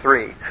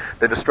 4:23.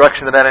 The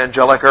destruction of that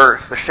angelic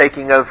earth, the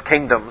shaking of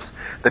kingdoms,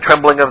 the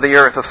trembling of the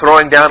earth, the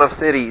throwing down of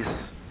cities.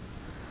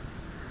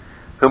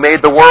 Who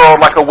made the world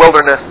like a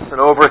wilderness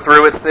and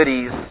overthrew its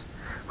cities,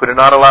 who did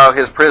not allow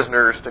his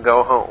prisoners to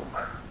go home.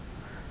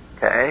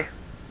 Okay?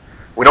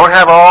 We don't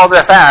have all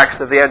the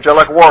facts of the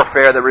angelic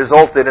warfare that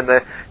resulted in the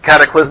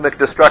cataclysmic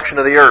destruction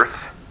of the earth.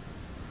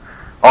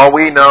 All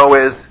we know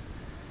is,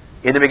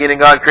 in the beginning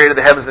God created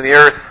the heavens and the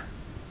earth,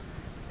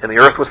 and the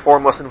earth was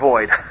formless and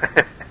void.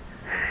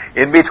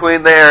 In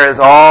between there is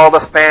all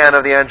the span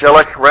of the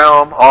angelic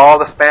realm, all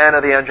the span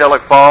of the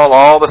angelic fall,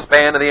 all the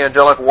span of the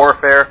angelic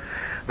warfare,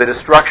 the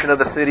destruction of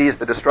the cities,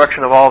 the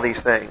destruction of all these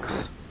things.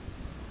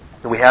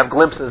 And we have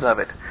glimpses of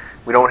it.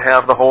 We don't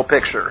have the whole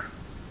picture.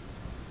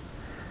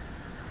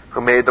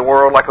 Who made the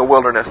world like a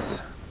wilderness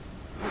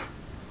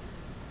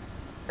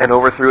and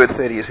overthrew its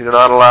cities, who did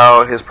not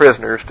allow his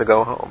prisoners to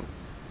go home.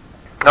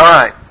 All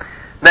right.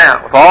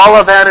 Now, with all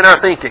of that in our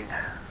thinking,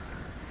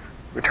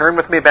 return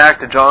with me back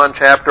to John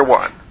chapter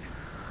 1.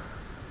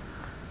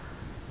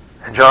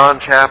 John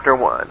chapter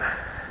 1.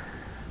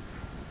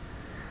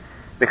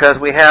 Because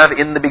we have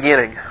in the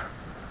beginning.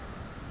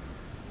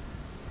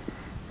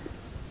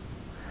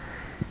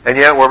 And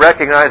yet we're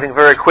recognizing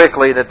very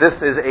quickly that this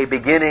is a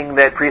beginning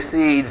that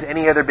precedes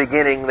any other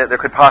beginning that there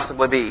could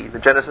possibly be. The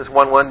Genesis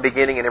 1:1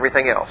 beginning and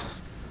everything else.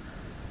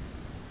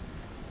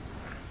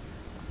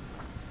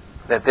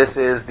 That this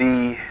is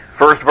the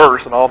first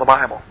verse in all the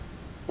Bible.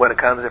 When it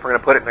comes, if we're going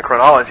to put it in the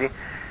chronology,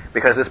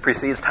 because this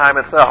precedes time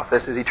itself.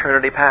 This is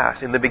eternity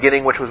past. In the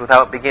beginning which was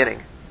without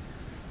beginning.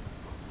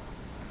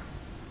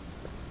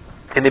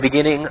 In the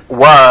beginning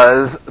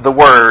was the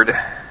Word.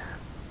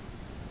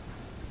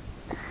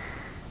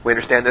 We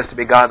understand this to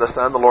be God the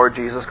Son, the Lord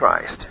Jesus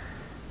Christ.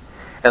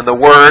 And the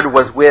Word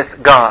was with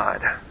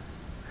God.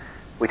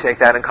 We take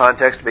that in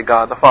context to be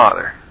God the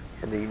Father,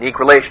 and the unique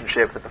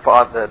relationship that the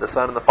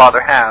Son and the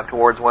Father have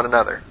towards one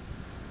another.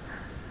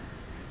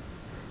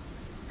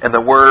 And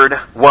the Word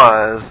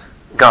was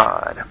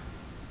God.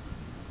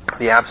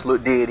 The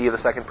absolute deity of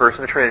the second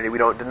person of the Trinity. We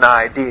don't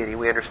deny deity.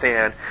 We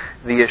understand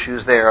the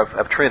issues there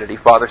of Trinity,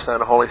 Father, Son,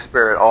 and Holy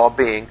Spirit, all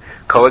being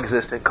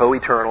co-existent,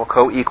 co-eternal,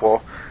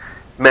 co-equal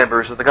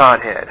members of the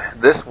Godhead.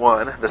 This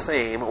one, the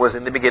same, was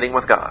in the beginning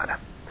with God.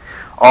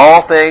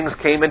 All things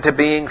came into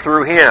being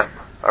through Him.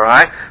 All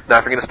right? Now,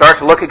 if you're going to start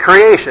to look at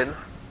creation,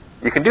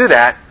 you can do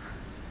that,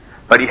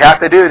 but you have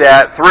to do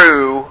that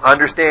through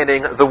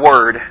understanding the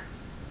Word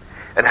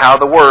and how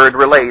the Word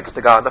relates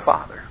to God the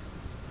Father.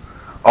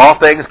 All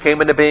things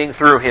came into being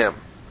through Him.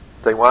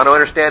 So you want to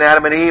understand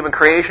Adam and Eve and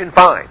creation?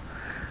 Fine.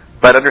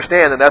 But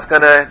understand that that's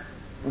going to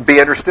be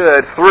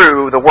understood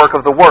through the work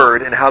of the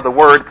Word and how the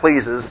Word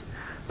pleases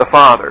the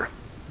Father.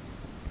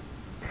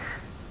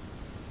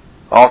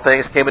 All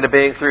things came into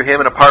being through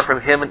Him, and apart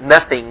from Him,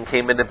 nothing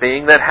came into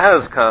being that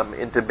has come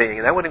into being.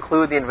 And that would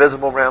include the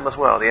invisible realm as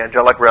well, the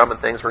angelic realm and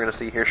things we're going to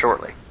see here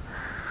shortly.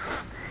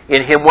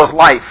 In Him was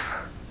life,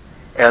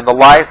 and the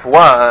life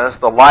was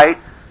the light,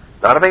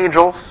 not of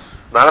angels,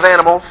 not of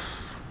animals,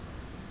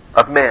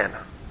 of men.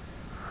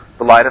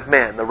 The light of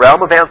men. The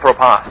realm of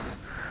anthropos.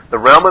 The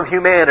realm of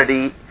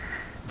humanity.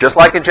 Just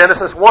like in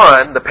Genesis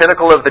 1, the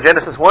pinnacle of the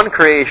Genesis 1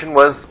 creation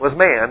was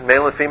man.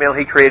 Male and female,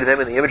 He created them.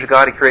 In the image of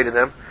God, He created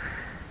them.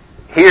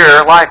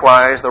 Here,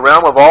 likewise, the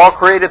realm of all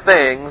created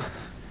things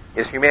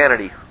is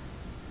humanity.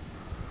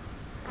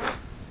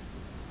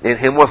 In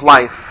Him was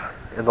life,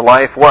 and the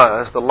life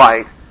was the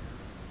light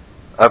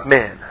of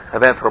men,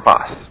 of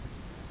anthropos.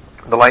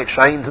 The light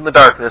shines in the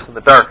darkness, and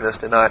the darkness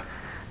did not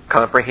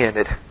comprehend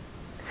it.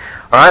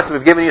 All right, so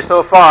we've given you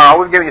so far, all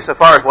we've given you so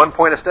far is one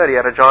point of study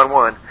out of John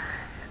 1.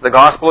 The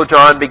Gospel of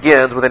John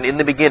begins with an in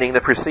the beginning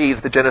that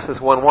precedes the Genesis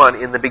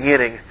 1:1, in the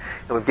beginning.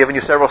 And we've given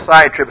you several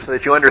side trips so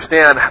that you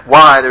understand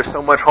why there's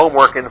so much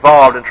homework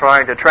involved in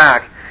trying to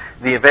track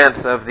the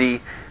events of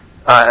the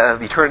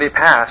eternity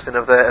past and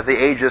of the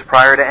ages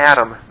prior to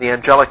Adam. The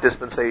angelic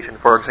dispensation,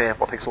 for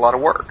example, takes a lot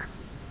of work.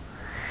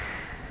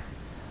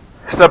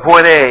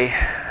 Subpoint A.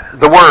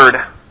 The Word,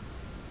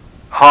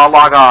 ha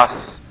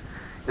logos,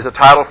 is a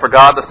title for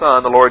God the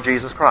Son, the Lord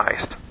Jesus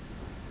Christ.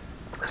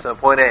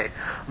 Subpoint A.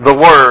 The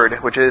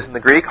Word, which is in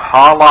the Greek,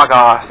 ha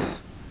logos,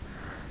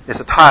 is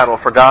a title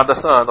for God the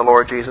Son, the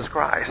Lord Jesus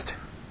Christ.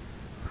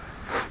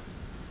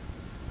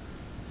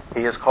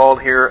 He is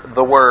called here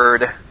the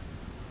Word.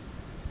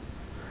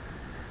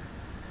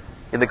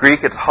 In the Greek,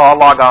 it's ha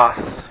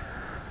logos.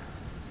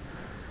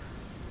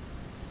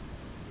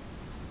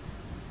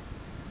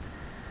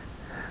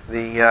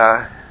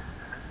 I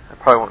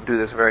probably won't do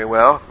this very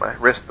well, my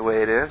wrist the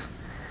way it is.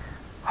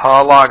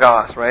 Ha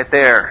logos, right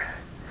there.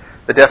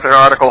 The definite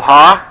article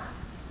ha,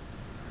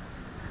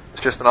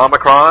 it's just an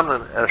omicron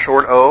and a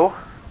short O,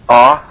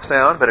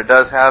 sound, but it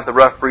does have the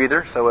rough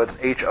breather, so it's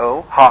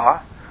H-O,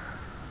 ha.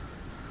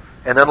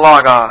 And then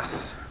logos,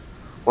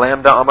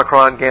 lambda,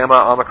 omicron, gamma,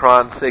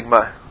 omicron,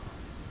 sigma,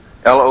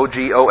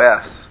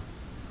 L-O-G-O-S.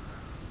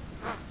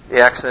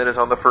 The accent is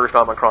on the first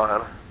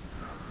omicron.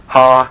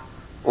 Ha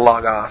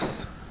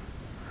logos.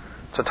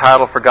 It's a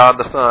title for God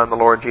the Son, the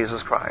Lord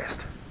Jesus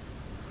Christ.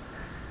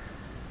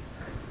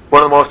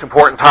 One of the most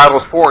important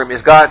titles for Him.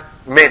 He's got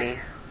many.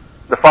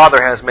 The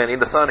Father has many.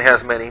 The Son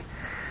has many.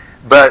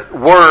 But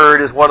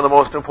Word is one of the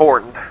most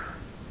important.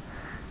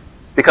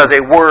 Because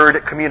a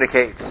Word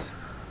communicates.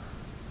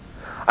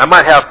 I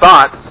might have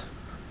thoughts.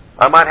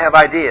 I might have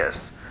ideas.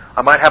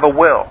 I might have a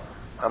will.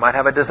 I might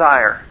have a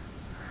desire.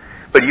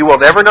 But you will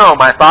never know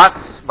my thoughts,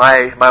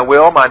 my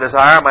will, my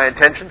desire, my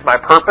intentions, my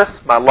purpose,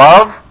 my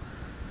love,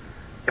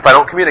 if I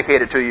don't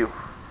communicate it to you.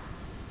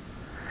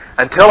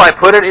 Until I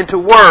put it into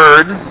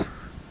words,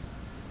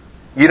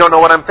 you don't know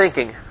what I'm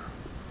thinking.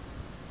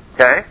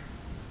 Okay?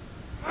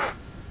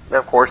 Now,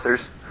 of course, there's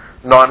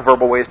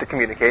nonverbal ways to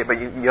communicate, but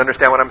you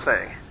understand what I'm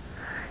saying.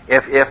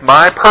 If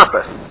my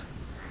purpose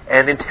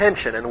and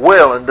intention and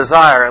will and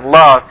desire and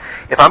love,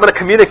 if I'm going to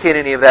communicate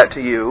any of that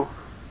to you,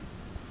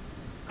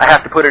 I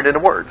have to put it into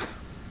words.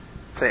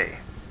 See?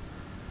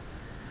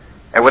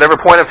 At whatever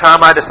point of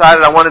time I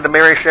decided I wanted to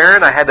marry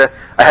Sharon, I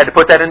had to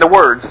put that into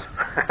words.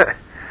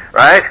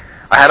 Right?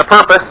 I had a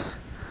purpose,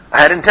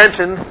 I had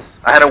intentions,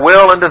 I had a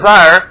will and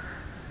desire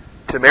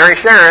to marry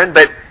Sharon,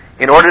 but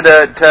in order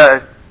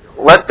to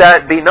let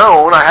that be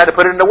known, I had to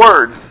put it into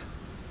words.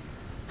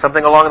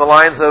 Something along the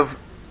lines of,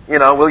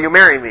 will you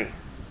marry me?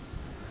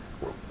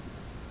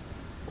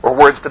 Or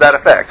words to that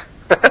effect.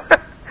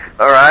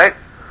 All right?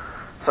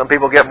 Some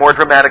people get more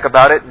dramatic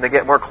about it, and they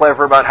get more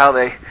clever about how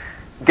they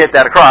get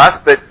that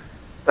across, but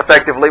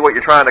effectively what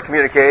you're trying to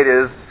communicate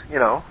is,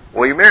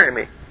 will you marry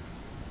me?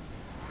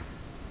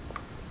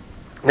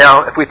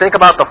 Now, if we think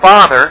about the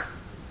Father,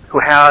 who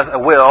has a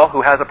will,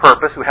 who has a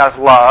purpose, who has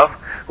love,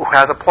 who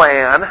has a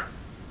plan,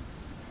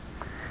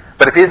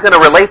 but if He's going to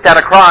relate that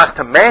across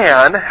to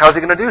man, how's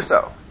He going to do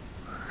so?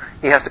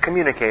 He has to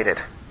communicate it.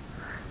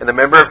 And the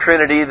member of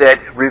Trinity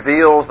that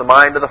reveals the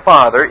mind of the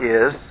Father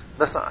is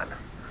the Son.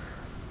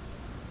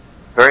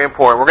 Very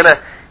important. We're going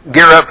to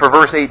gear up for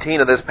verse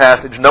 18 of this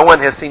passage. No one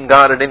has seen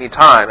God at any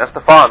time. That's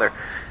the Father.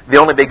 The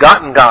only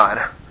begotten God.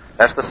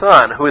 That's the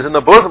Son, who is in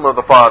the bosom of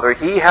the Father.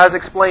 He has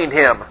explained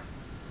Him.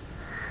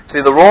 See,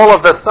 the role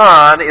of the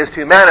Son is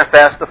to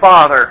manifest the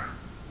Father,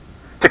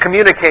 to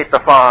communicate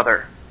the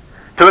Father,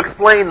 to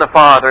explain the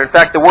Father. In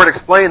fact, the word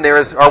explain there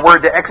is our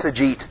word to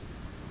exegete.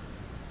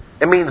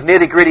 It means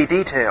nitty-gritty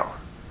detail.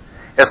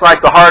 It's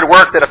like the hard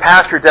work that a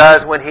pastor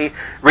does when he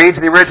reads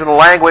the original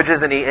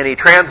languages and he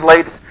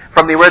translates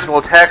from the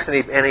original text and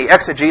he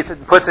exegetes it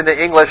and puts it into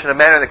English in a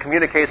manner that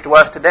communicates to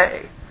us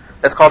today.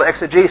 That's called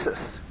exegesis.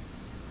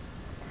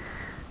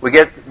 We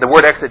get the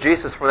word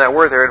exegesis from that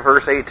word there in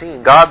verse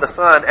 18. God the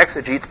Son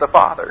exegetes the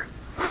Father.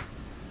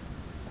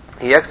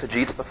 He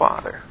exegetes the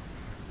Father.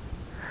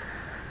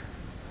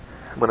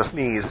 I'm going to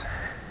sneeze.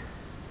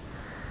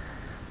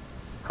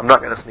 I'm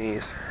not going to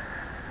sneeze.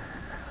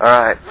 All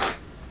right.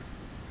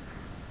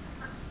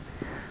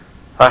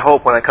 I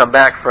hope when I come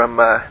back from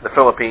the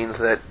Philippines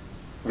that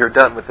you're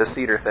done with this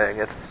cedar thing.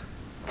 It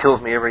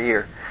kills me every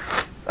year.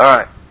 All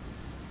right.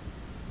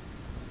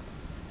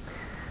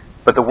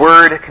 But the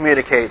Word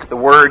communicates, the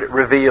Word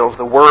reveals,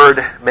 the Word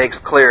makes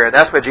clear. And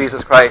that's what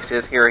Jesus Christ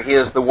is here. He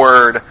is the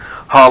Word,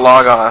 ha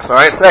logos. All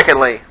right.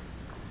 Secondly,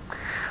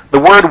 the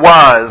Word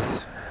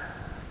was.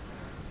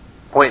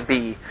 Point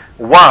B,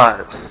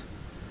 was.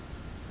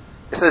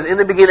 It says, in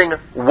the beginning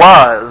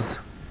was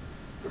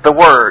the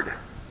Word.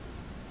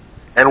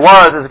 And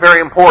was is very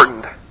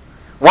important.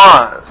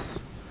 Was.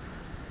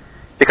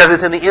 Because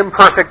it's in the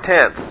imperfect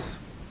tense.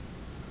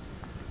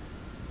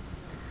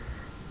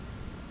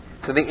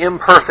 It's in the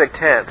imperfect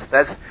tense.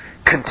 That's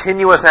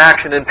continuous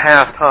action in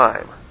past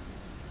time.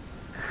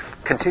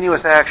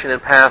 Continuous action in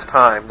past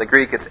time. The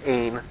Greek, it's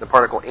ein, the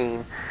particle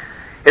ein.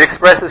 It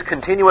expresses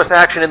continuous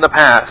action in the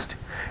past,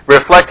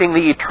 reflecting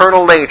the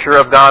eternal nature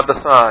of God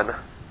the Son.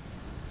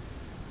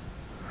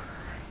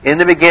 In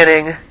the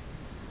beginning,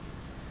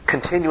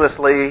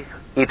 continuously,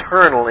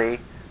 eternally,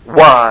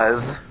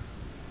 was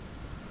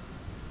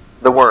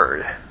the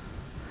Word.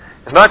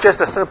 It's not just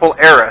a simple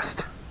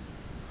aorist.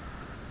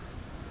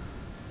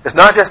 It's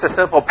not just a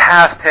simple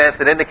past tense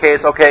that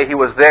indicates, okay, He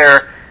was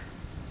there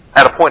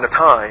at a point of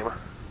time.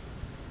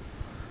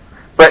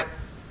 But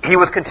He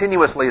was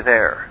continuously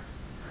there.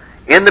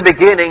 In the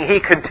beginning, He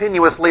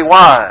continuously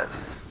was.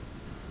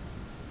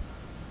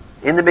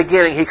 In the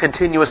beginning, He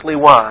continuously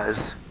was.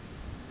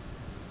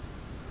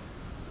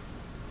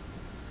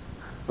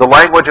 The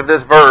language of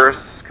this verse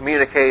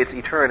communicates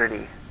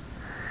eternity.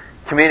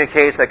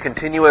 Communicates that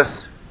continuous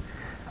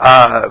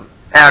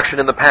action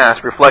in the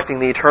past, reflecting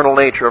the eternal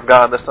nature of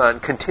God the Son,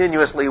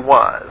 continuously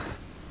was.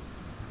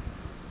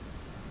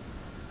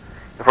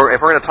 If we're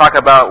going to talk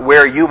about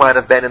where you might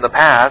have been in the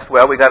past,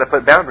 well, we've got to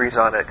put boundaries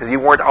on it, because you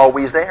weren't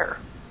always there.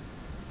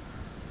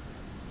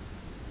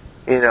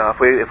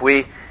 If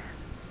we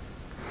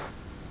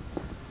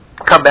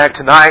come back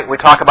tonight and we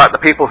talk about the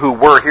people who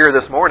were here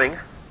this morning,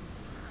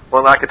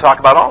 well, I could talk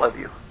about all of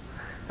you.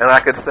 And I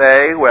could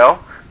say,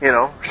 well,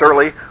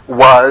 Shirley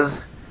was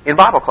in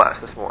Bible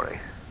class this morning.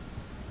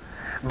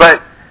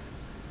 But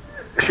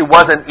she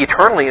wasn't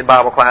eternally in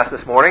Bible class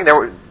this morning.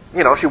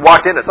 She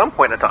walked in at some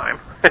point in time.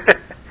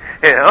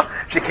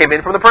 She came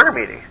in from the prayer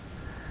meeting.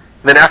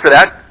 And then after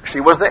that, she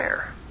was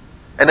there.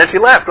 And then she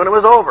left when it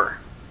was over.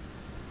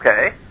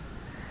 Okay?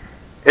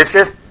 It's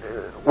just,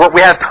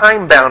 we have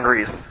time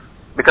boundaries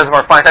because of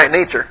our finite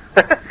nature.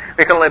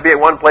 We can only be at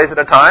one place at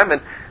a time,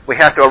 and we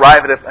have to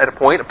arrive at a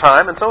point of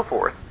time and so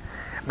forth.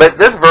 But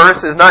this verse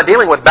is not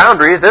dealing with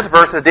boundaries. This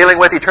verse is dealing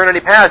with eternity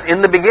past,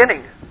 in the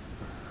beginning.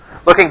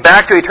 Looking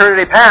back to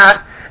eternity past,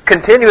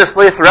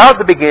 continuously throughout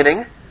the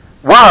beginning,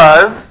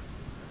 was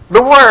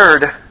the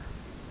Word.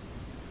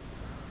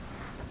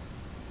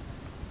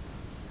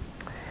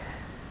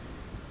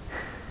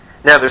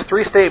 Now, there's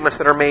three statements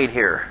that are made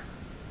here.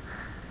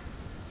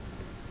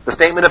 The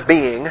statement of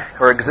being,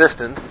 or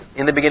existence,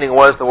 in the beginning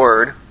was the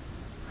Word.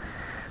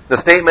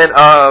 The statement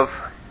of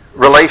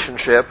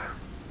relationship,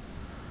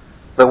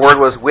 the Word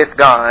was with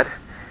God.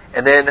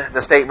 And then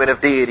the statement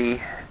of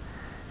deity,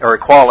 or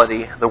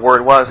equality, the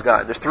Word was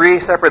God. There's three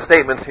separate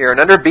statements here, and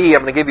under B,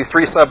 I'm going to give you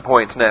three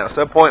subpoints now.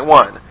 Subpoint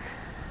 1.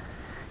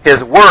 His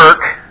work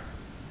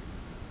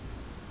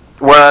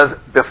was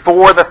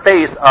before the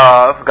face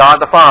of God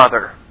the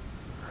Father.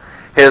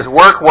 His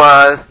work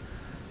was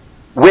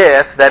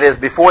with, that is,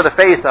 before the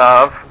face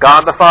of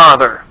God the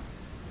Father.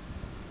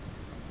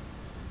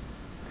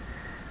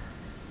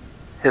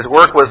 His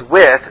work was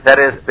with, that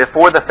is,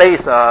 before the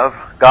face of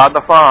God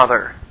the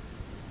Father.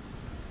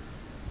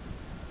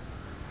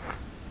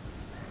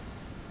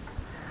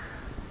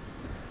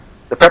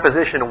 The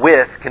preposition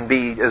with can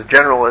be as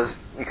general as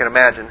you can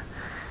imagine.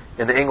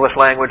 In the English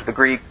language, the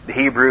Greek, the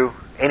Hebrew,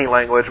 any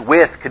language,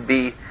 with could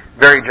be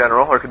very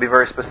general or it could be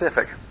very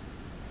specific.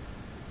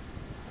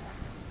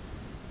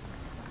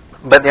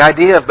 But the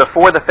idea of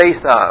before the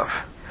face of,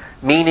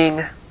 meaning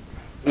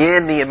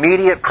in the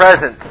immediate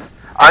presence,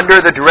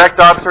 under the direct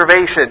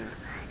observation,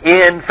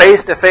 in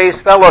face-to-face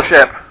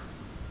fellowship.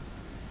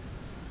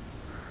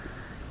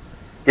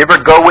 You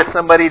ever go with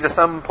somebody to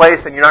some place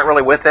and you're not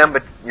really with them,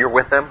 but you're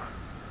with them?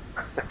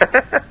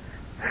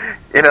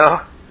 You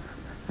know?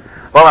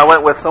 Well, I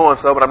went with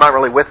so-and-so, but I'm not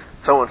really with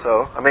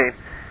so-and-so. I mean,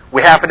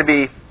 we happen to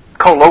be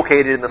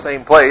co-located in the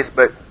same place,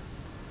 but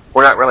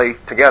we're not really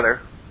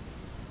together.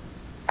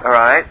 All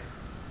right?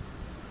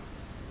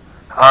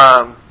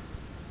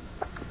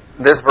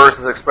 This verse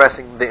is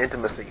expressing the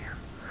intimacy.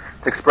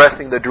 It's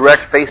expressing the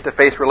direct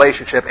face-to-face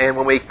relationship. And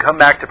when we come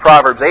back to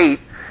Proverbs 8,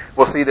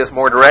 we'll see this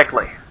more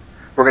directly.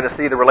 We're going to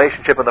see the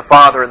relationship of the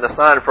Father and the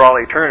Son for all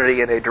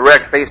eternity in a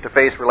direct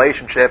face-to-face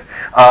relationship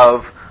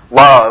of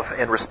love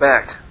and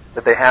respect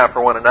that they have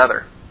for one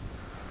another.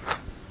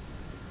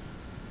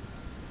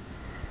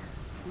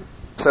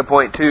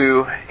 Subpoint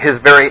 2,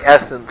 His very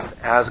essence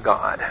as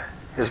God.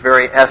 His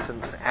very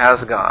essence as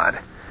God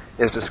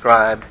is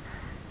described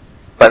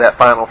by that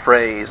final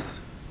phrase,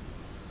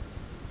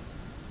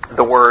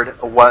 the Word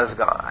was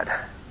God.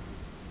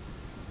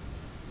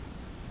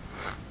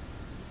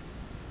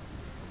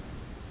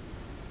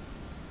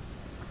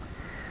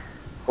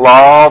 Well,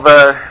 all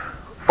the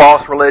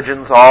false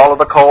religions, all of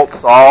the cults,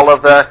 all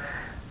of the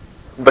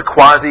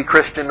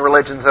quasi-Christian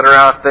religions that are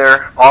out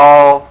there,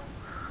 all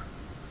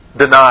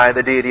deny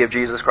the deity of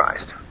Jesus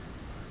Christ,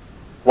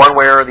 one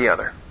way or the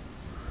other.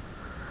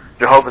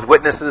 Jehovah's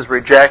Witnesses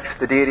reject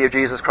the deity of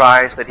Jesus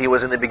Christ, that He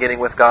was in the beginning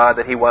with God,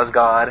 that He was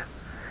God,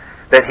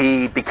 that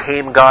He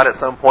became God at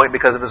some point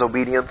because of His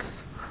obedience.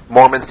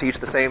 Mormons teach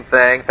the same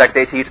thing. In fact,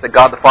 they teach that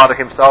God the Father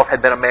Himself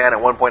had been a man at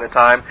one point in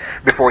time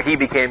before He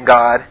became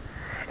God,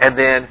 and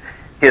then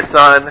His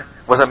Son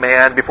was a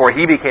man before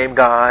He became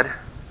God,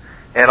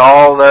 and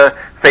all the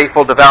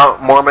faithful,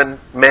 devout Mormon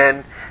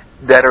men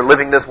that are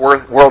living this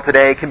world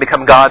today can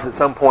become gods at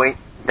some point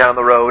down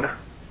the road.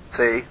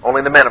 See,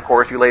 only the men, of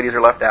course. You ladies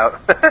are left out.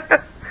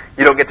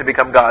 You don't get to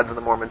become gods in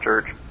the Mormon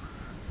church.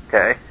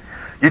 Okay?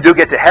 You do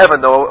get to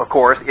heaven, though, of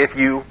course, if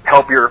you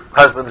help your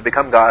husbands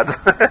become gods.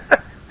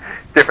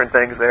 Different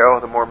things there. Oh,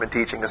 the Mormon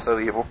teaching is so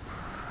evil.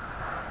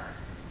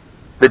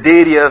 The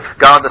deity of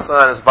God the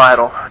Son is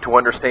vital to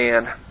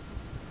understand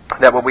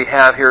that what we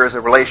have here is a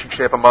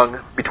relationship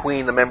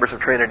between the members of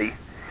Trinity.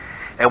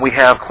 And we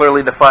have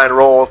clearly defined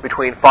roles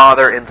between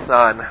Father and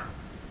Son.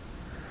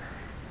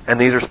 And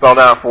these are spelled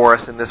out for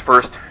us in this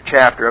first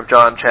chapter of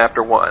John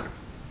chapter 1.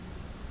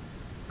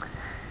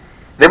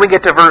 Then we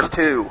get to verse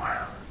 2.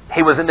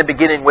 He was in the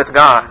beginning with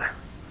God.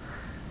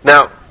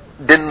 Now,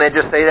 didn't they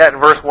just say that in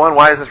verse 1?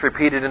 Why is this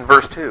repeated in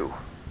verse 2?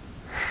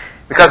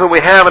 Because what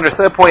we have under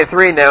subpoint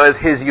 3 now is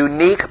His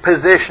unique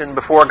position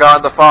before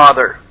God the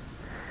Father.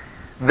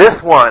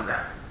 This one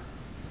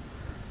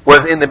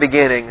was in the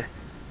beginning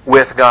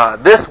with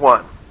God. This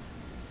one,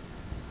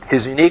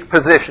 His unique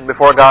position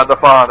before God the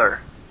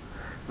Father.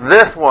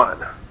 This one.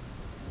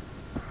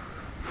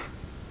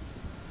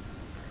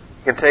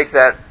 You can take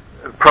that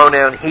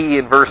pronoun He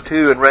in verse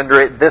 2 and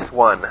render it this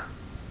one.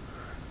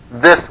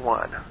 This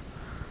one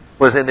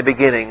was in the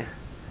beginning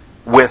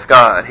with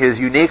God. His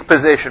unique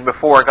position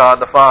before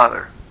God the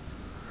Father.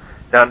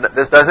 Now,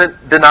 this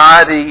doesn't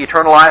deny the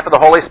eternal life of the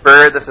Holy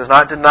Spirit. This does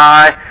not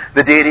deny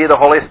the deity of the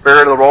Holy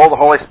Spirit or the role of the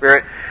Holy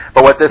Spirit.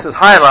 But what this is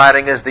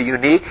highlighting is the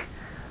unique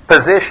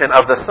position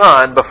of the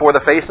Son before the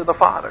face of the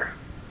Father.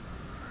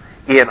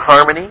 In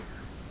harmony,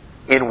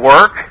 in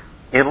work,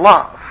 in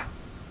love.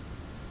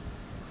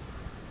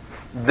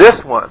 This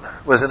one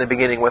was in the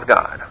beginning with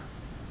God.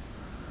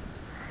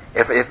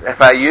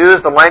 If I use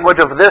the language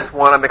of this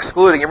one, I'm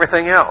excluding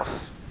everything else.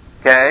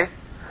 Okay?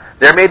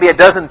 There may be a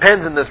dozen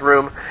pens in this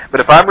room, but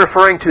if I'm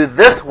referring to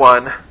this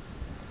one,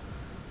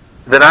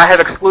 then I have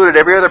excluded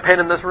every other pen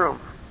in this room.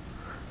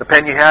 The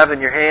pen you have in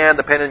your hand,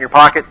 the pen in your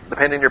pocket, the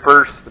pen in your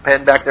purse, the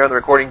pen back there on the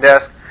recording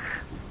desk,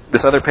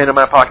 this other pen in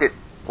my pocket,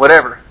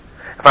 whatever.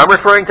 If I'm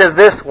referring to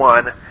this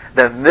one,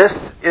 then this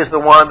is the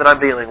one that I'm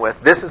dealing with.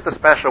 This is the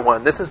special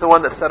one. This is the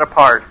one that's set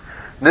apart.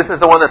 This is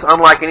the one that's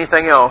unlike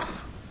anything else.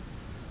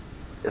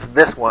 It's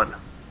this one.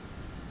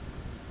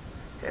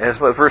 And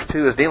that's what verse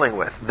 2 is dealing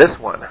with. This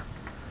one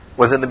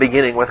was in the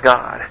beginning with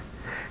God.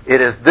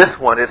 It is this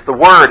one. It's the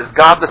Word. It's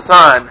God the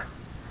Son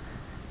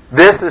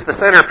This is the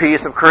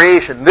centerpiece of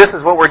creation. This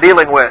is what we're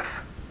dealing with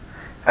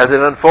as it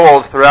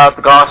unfolds throughout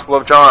the Gospel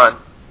of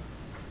John,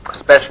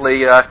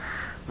 especially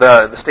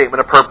the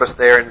statement of purpose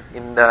there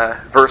in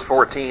verse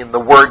 14. The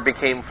Word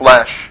became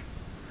flesh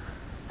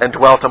and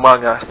dwelt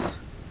among us,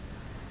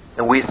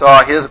 and we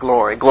saw His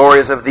glory. Glory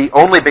is of the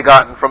only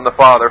begotten from the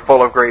Father,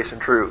 full of grace and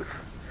truth.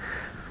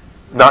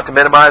 Not to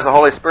minimize the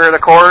Holy Spirit,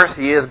 of course.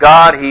 He is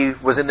God. He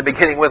was in the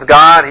beginning with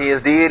God. He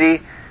is deity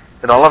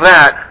and all of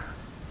that.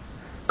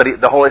 But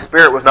the Holy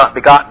Spirit was not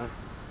begotten.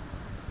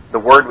 The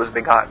Word was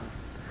begotten.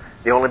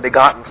 The only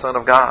begotten Son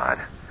of God.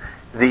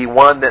 The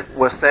one that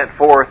was sent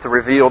forth to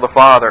reveal the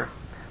Father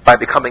by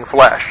becoming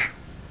flesh.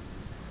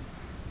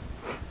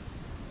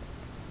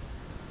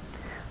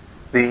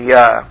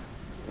 We're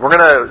going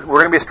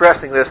to be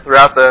stressing this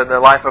throughout the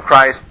Life of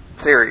Christ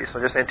series. So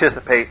just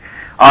anticipate.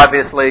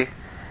 Obviously,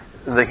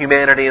 the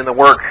humanity and the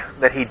work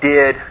that He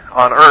did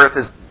on earth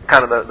is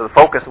kind of the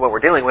focus of what we're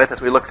dealing with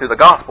as we look through the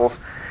Gospels.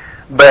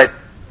 But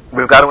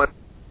we've got to...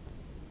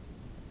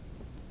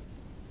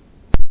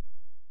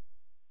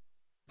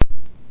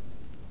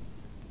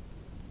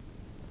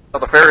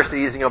 The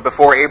Pharisees,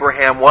 before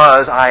Abraham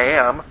was, I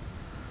am.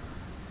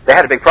 They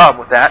had a big problem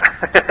with that.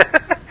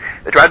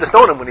 They tried to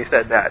stone him when he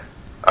said that.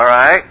 All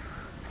right?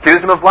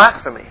 Accused him of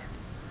blasphemy.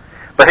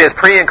 But His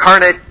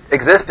pre-incarnate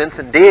existence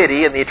and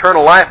deity and the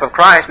eternal life of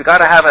Christ, we've got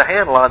to have a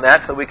handle on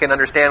that so we can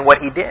understand what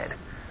He did.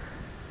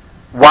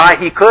 Why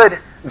He could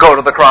go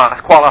to the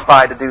cross,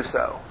 qualified to do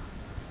so.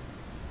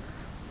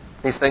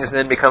 These things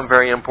then become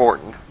very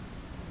important.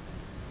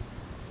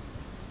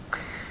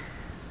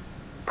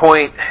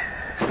 Point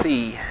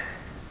C.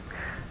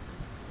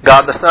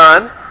 God the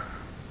Son,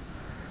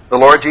 the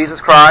Lord Jesus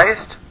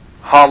Christ,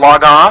 Ha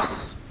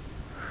Logos,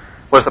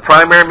 was the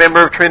primary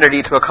member of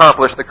Trinity to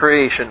accomplish the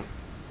creation.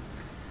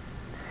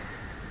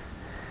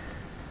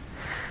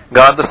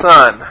 God the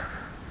Son,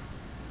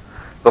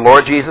 the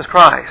Lord Jesus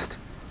Christ,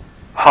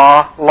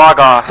 Ha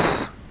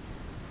Logos,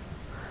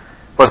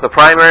 was the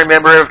primary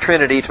member of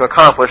Trinity to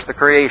accomplish the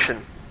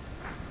creation.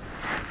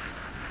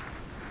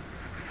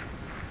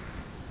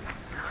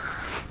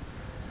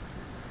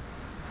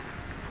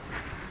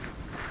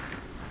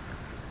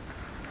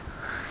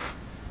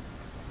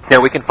 Now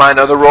we can find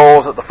other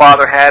roles that the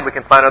Father had. We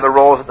can find other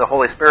roles that the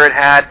Holy Spirit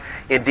had.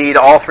 Indeed,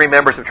 all three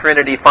members of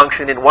Trinity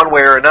function in one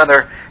way or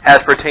another as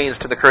pertains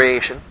to the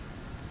creation.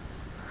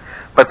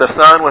 But the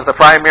Son was the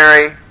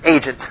primary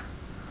agent,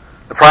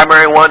 the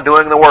primary one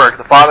doing the work.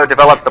 The Father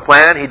developed the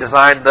plan. He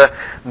designed the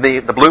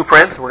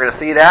blueprints. We're going to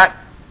see that.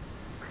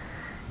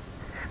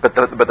 But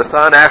the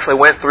Son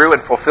actually went through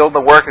and fulfilled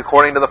the work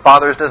according to the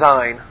Father's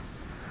design.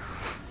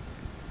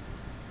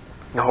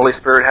 The Holy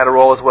Spirit had a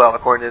role as well,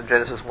 according to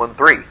Genesis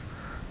 1:3.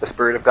 The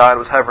Spirit of God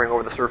was hovering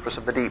over the surface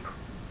of the deep.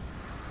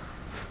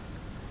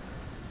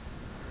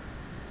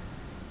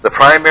 The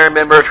primary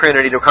member of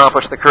Trinity to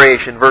accomplish the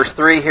creation. Verse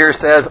 3 here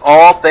says,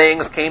 all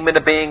things came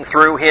into being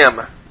through Him.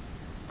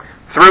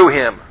 Through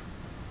Him.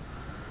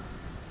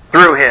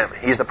 Through Him.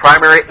 He's the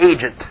primary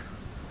agent.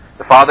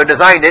 The Father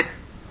designed it,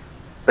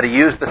 but He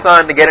used the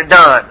Son to get it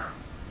done.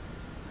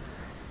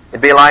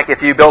 It'd be like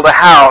if you build a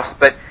house,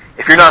 but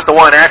if you're not the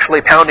one actually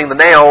pounding the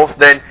nails,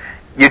 then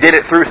you did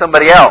it through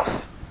somebody else.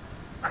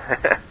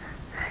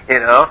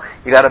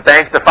 You got a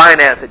bank to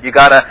finance it. You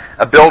got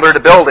a builder to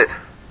build it.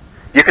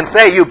 You can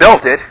say you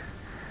built it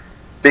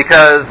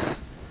because,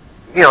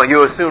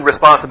 you assumed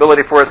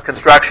responsibility for its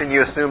construction.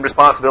 You assumed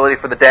responsibility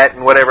for the debt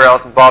and whatever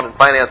else involved in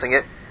financing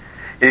it.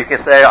 You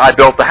can say, I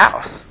built the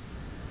house.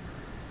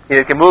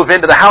 You can move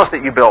into the house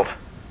that you built.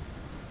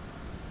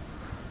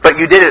 But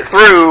you did it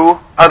through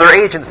other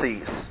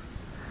agencies.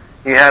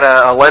 You had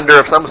a lender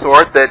of some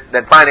sort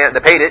that financed,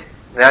 that paid it.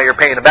 Now you're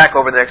paying it back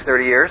over the next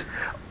 30 years.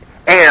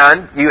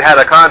 And you had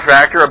a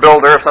contractor, a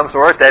builder of some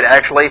sort that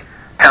actually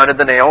pounded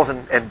the nails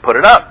and put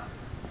it up.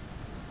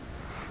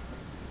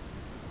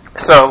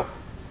 So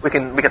we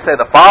can say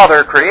the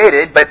Father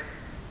created, but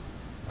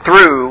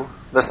through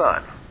the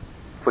Son.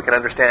 If we can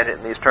understand it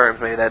in these terms,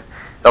 maybe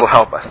that'll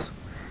help us.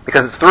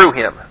 Because it's through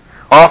Him.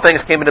 All things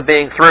came into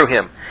being through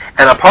Him.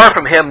 And apart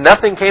from Him,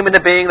 nothing came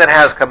into being that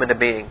has come into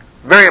being.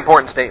 Very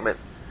important statement.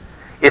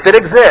 If it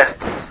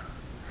exists,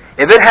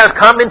 if it has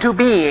come into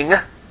being,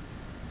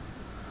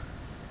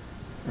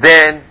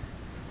 then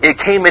it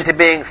came into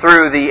being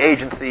through the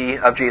agency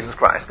of Jesus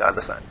Christ, God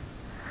the Son.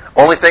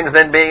 Only things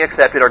then being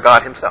accepted are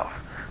God Himself.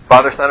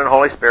 Father, Son, and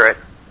Holy Spirit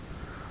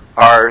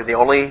are the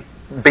only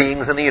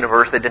beings in the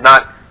universe that did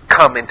not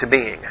come into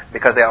being,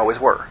 because they always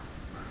were.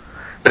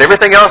 But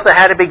everything else that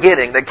had a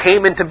beginning, that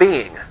came into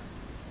being,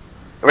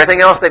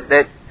 everything else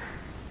that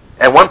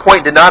at one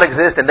point did not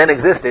exist and then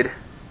existed,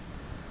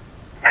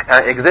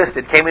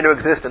 came into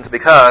existence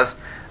because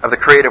of the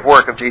creative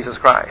work of Jesus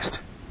Christ.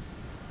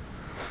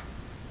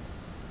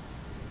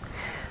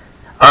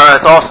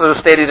 It's also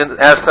stated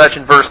as such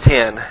in verse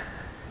 10.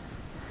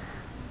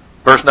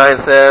 Verse 9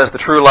 says, the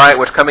true light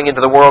which coming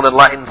into the world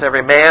enlightens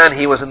every man.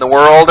 He was in the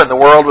world, and the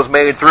world was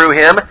made through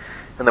Him,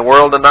 and the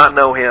world did not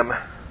know Him.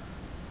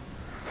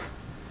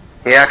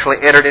 He actually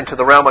entered into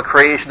the realm of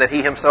creation that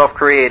He Himself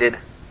created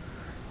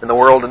and the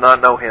world did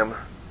not know Him.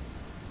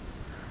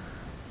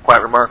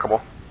 Quite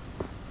remarkable.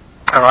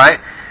 All right.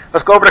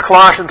 Let's go over to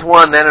Colossians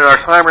 1 then. In our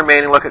time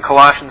remaining, look at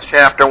Colossians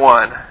chapter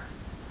 1.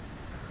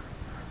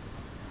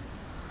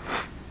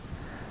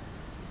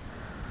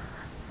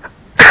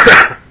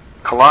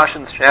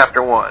 Colossians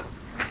chapter 1.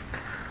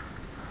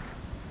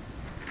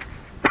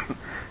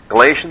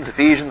 Galatians,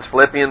 Ephesians,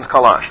 Philippians,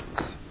 Colossians.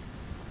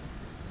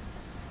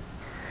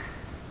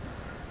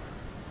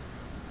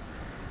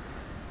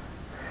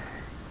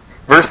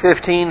 Verse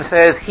 15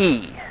 says,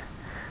 He.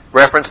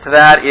 Reference to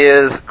that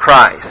is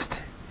Christ.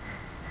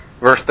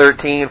 Verse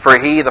 13, For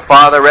He, the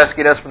Father,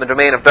 rescued us from the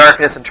domain of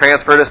darkness and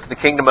transferred us to the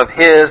kingdom of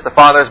His, the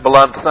Father's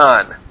beloved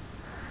Son.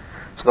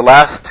 So the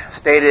last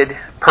stated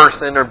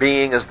person or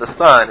being is the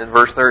Son in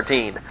verse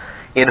 13.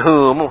 In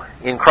whom,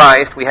 in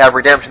Christ, we have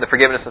redemption, the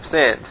forgiveness of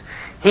sins.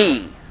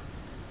 He,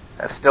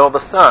 that's still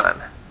the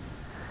Son,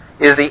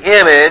 is the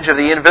image of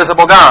the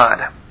invisible God.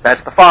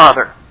 That's the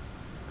Father.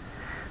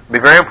 It'll be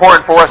very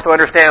important for us to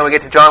understand when we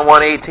get to John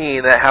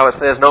 1:18 that how it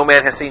says, No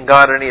man has seen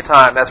God at any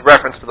time. That's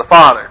reference to the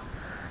Father.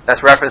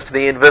 That's reference to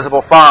the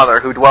invisible Father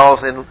who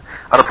dwells in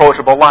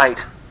unapproachable light.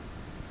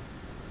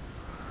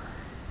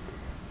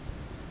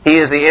 He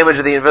is the image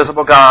of the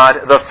invisible God,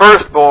 the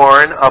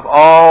firstborn of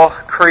all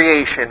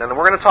creation. And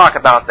we're going to talk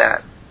about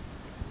that.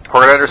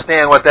 We're going to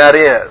understand what that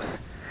is.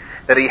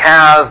 That He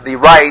has the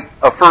right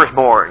of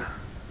firstborn.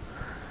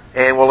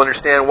 And we'll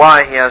understand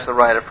why He has the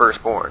right of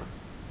firstborn.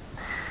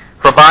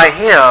 For by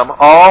Him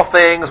all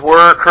things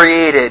were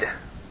created,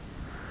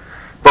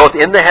 both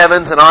in the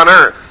heavens and on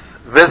earth,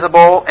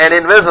 visible and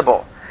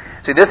invisible.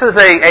 See, this is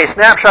a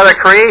snapshot of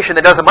creation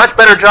that does a much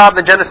better job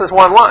than Genesis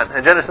 1:1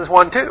 and Genesis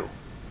 1:2.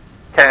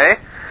 Okay?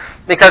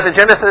 Because in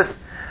Genesis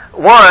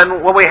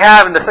 1, what we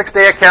have in the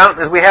six-day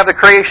account is we have the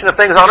creation of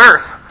things on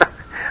earth.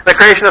 The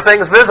creation of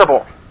things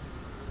visible.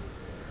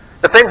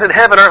 The things in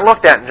heaven aren't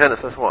looked at in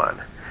Genesis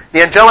 1.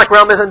 The angelic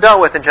realm isn't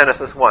dealt with in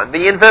Genesis 1.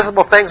 The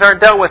invisible things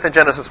aren't dealt with in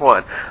Genesis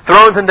 1.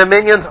 Thrones and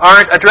dominions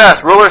aren't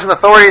addressed. Rulers and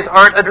authorities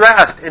aren't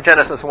addressed in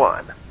Genesis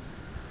 1.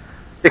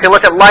 You can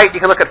look at light, you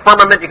can look at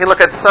firmament, you can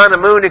look at sun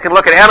and moon, you can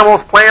look at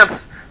animals, plants,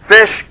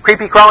 fish,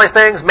 creepy crawly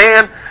things,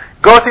 man.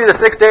 Go through the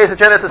 6 days of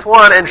Genesis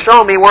 1 and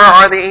show me where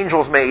are the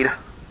angels made.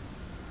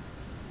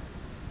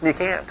 You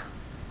can't.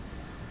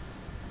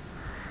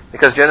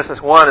 Because Genesis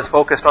 1 is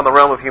focused on the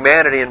realm of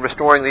humanity and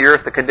restoring the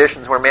earth to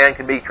conditions where man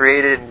can be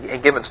created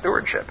and given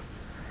stewardship.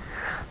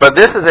 But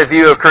this is a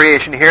view of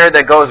creation here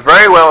that goes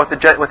very well with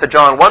the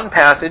John 1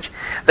 passage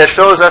that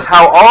shows us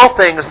how all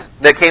things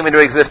that came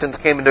into existence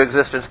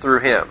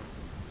through Him.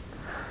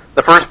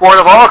 The firstborn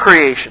of all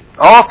creation,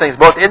 all things,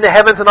 both in the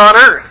heavens and on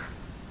earth.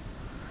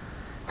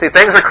 See,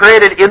 things are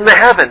created in the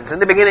heavens. In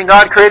the beginning,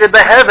 God created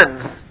the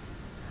heavens.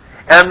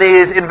 And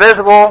these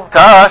invisible, to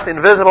us,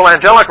 invisible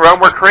angelic realm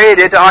were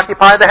created to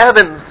occupy the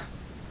heavens.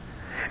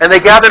 And they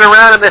gathered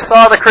around and they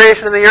saw the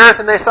creation of the earth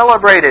and they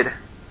celebrated.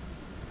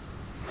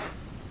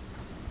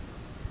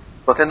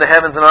 Both in the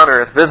heavens and on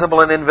earth, visible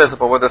and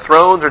invisible, whether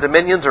thrones or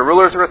dominions or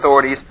rulers or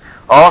authorities,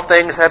 all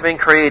things have been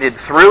created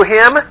through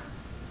Him.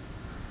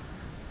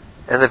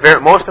 And the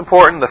most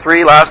important, the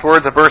three last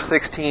words of verse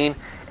 16,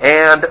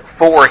 and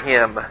for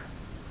Him.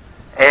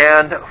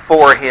 And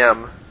for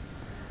Him.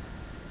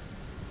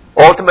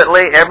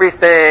 Ultimately,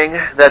 everything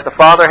that the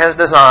Father has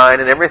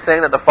designed and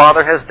everything that the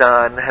Father has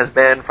done has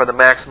been for the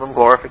maximum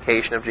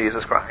glorification of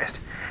Jesus Christ.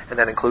 And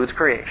that includes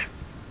creation.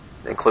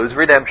 It includes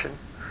redemption.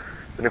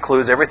 It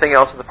includes everything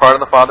else as a part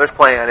of the Father's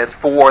plan. It's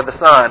for the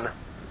Son.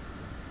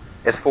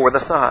 It's for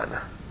the Son.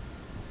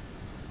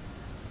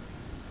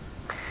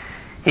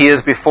 He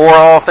is before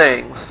all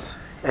things,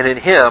 and in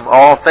Him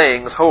all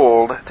things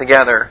hold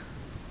together.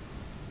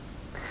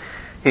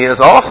 He is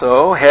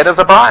also head of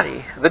the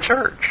body, the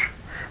church.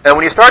 And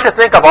when you start to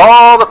think of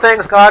all the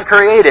things God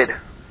created,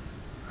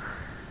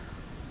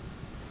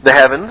 the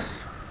heavens,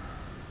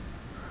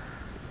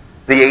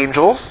 the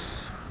angels,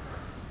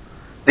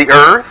 the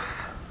earth,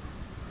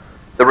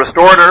 the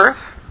restored earth,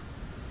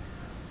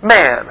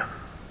 man.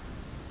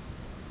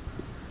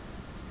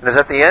 And is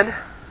that the end?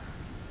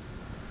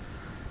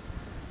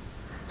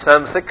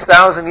 Some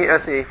 4,000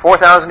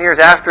 years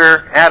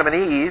after Adam and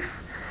Eve,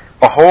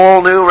 a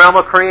whole new realm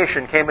of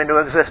creation came into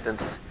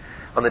existence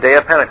on the day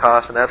of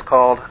Pentecost, and that's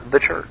called the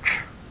church.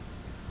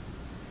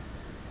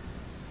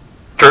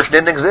 Church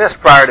didn't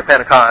exist prior to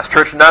Pentecost.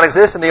 Church did not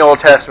exist in the Old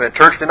Testament.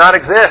 Church did not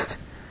exist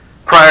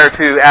prior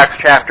to Acts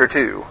chapter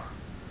 2.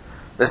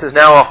 This is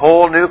now a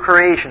whole new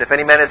creation. If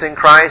any man is in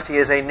Christ, he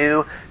is a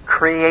new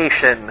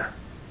creation.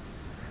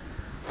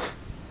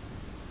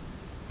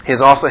 He is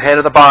also head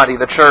of the body,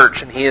 the church,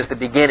 and He is the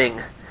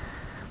beginning,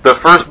 the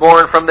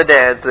firstborn from the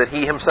dead, so that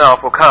He Himself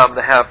will come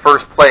to have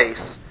first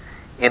place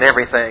in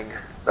everything.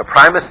 The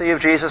primacy of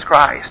Jesus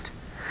Christ.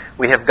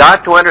 We have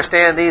got to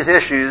understand these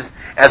issues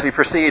as we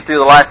proceed through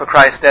the life of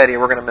Christ study, or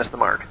we're going to miss the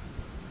mark.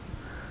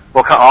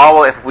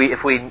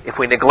 If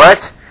we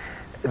neglect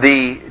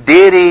the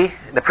deity,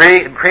 the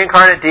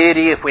pre-incarnate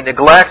deity, if we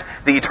neglect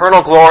the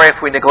eternal glory,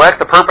 if we neglect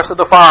the purpose of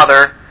the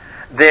Father,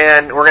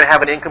 then we're going to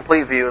have an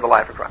incomplete view of the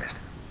life of Christ.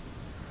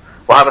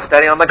 We'll have a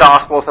study on the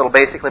Gospels that will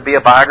basically be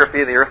a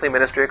biography of the earthly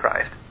ministry of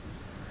Christ.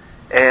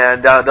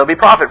 And there'll be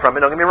profit from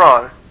it, don't get me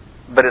wrong,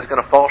 but it's going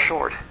to fall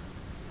short.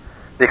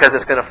 Because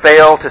it's going to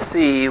fail to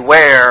see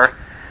where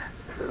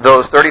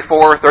those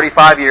 34,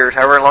 35 years,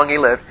 however long he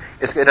lived,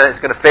 it's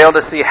going to fail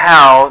to see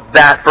how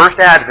that first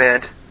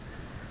advent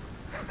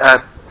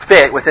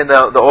fit within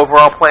the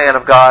overall plan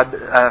of God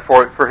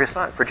for His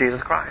Son, for Jesus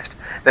Christ.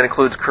 That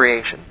includes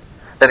creation.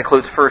 That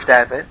includes first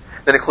advent.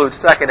 That includes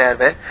second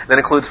advent. That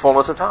includes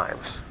fullness of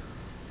times.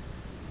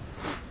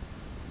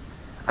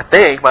 I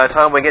think by the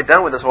time we get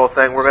done with this whole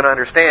thing, we're going to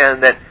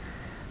understand that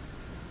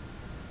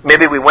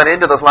maybe we went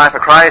into this Life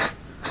of Christ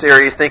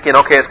series thinking,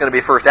 okay, it's going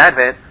to be first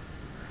advent,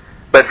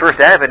 but first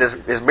advent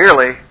is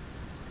merely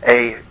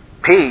a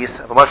piece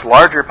of a much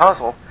larger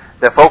puzzle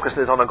that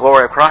focuses on the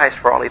glory of Christ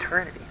for all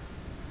eternity.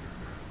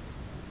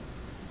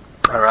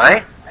 All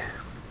right?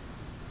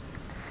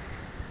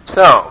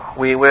 So,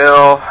 we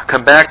will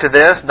come back to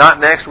this,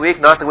 not next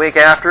week, not the week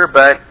after,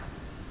 but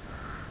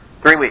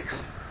 3 weeks.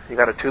 You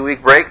got a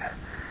 2-week break.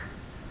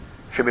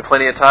 Should be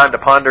plenty of time to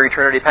ponder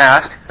eternity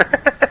past.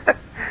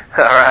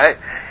 All right?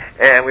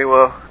 And we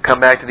will come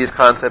back to these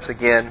concepts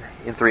again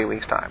in 3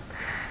 weeks' time.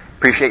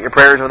 Appreciate your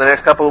prayers over the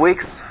next couple of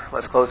weeks.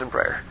 Let's close in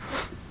prayer.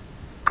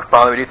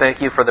 Father, we do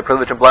thank you for the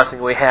privilege and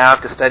blessing we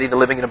have to study the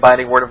living and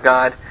abiding Word of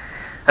God.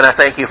 And I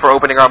thank you for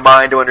opening our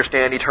mind to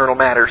understand eternal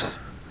matters.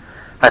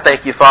 I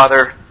thank you,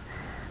 Father,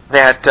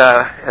 that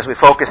as we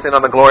focus in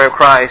on the glory of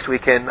Christ, we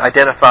can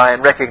identify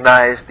and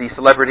recognize the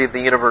celebrity of the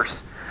universe,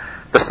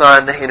 the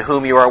Son in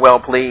whom you are well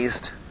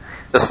pleased,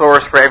 the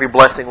source for every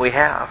blessing we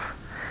have.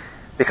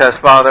 Because,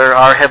 Father,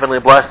 our heavenly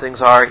blessings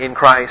are in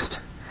Christ,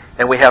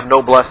 and we have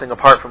no blessing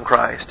apart from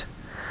Christ.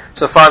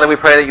 So, Father, we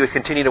pray that you would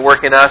continue to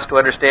work in us to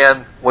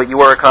understand what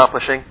you are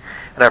accomplishing,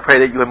 and I pray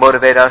that you would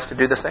motivate us to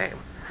do the same.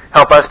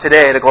 Help us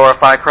today to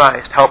glorify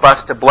Christ. Help us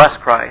to bless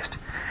Christ.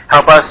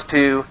 Help us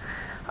to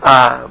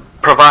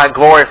provide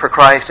glory for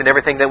Christ in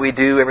everything that we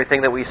do,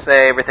 everything that we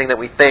say, everything that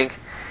we think,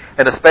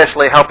 and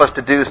especially help us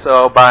to do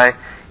so by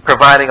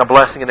providing a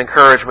blessing and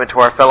encouragement to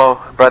our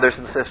fellow brothers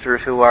and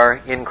sisters who are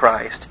in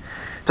Christ.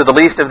 To the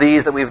least of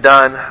these that we've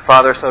done,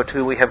 Father, so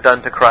too we have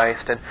done to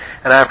Christ. And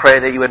I pray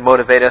that you would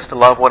motivate us to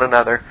love one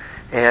another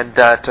and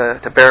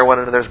to bear one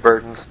another's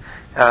burdens.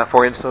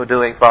 For in so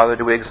doing, Father,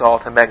 do we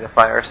exalt and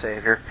magnify our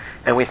Savior.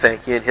 And we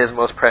thank you in His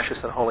most precious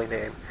and holy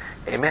name.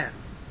 Amen.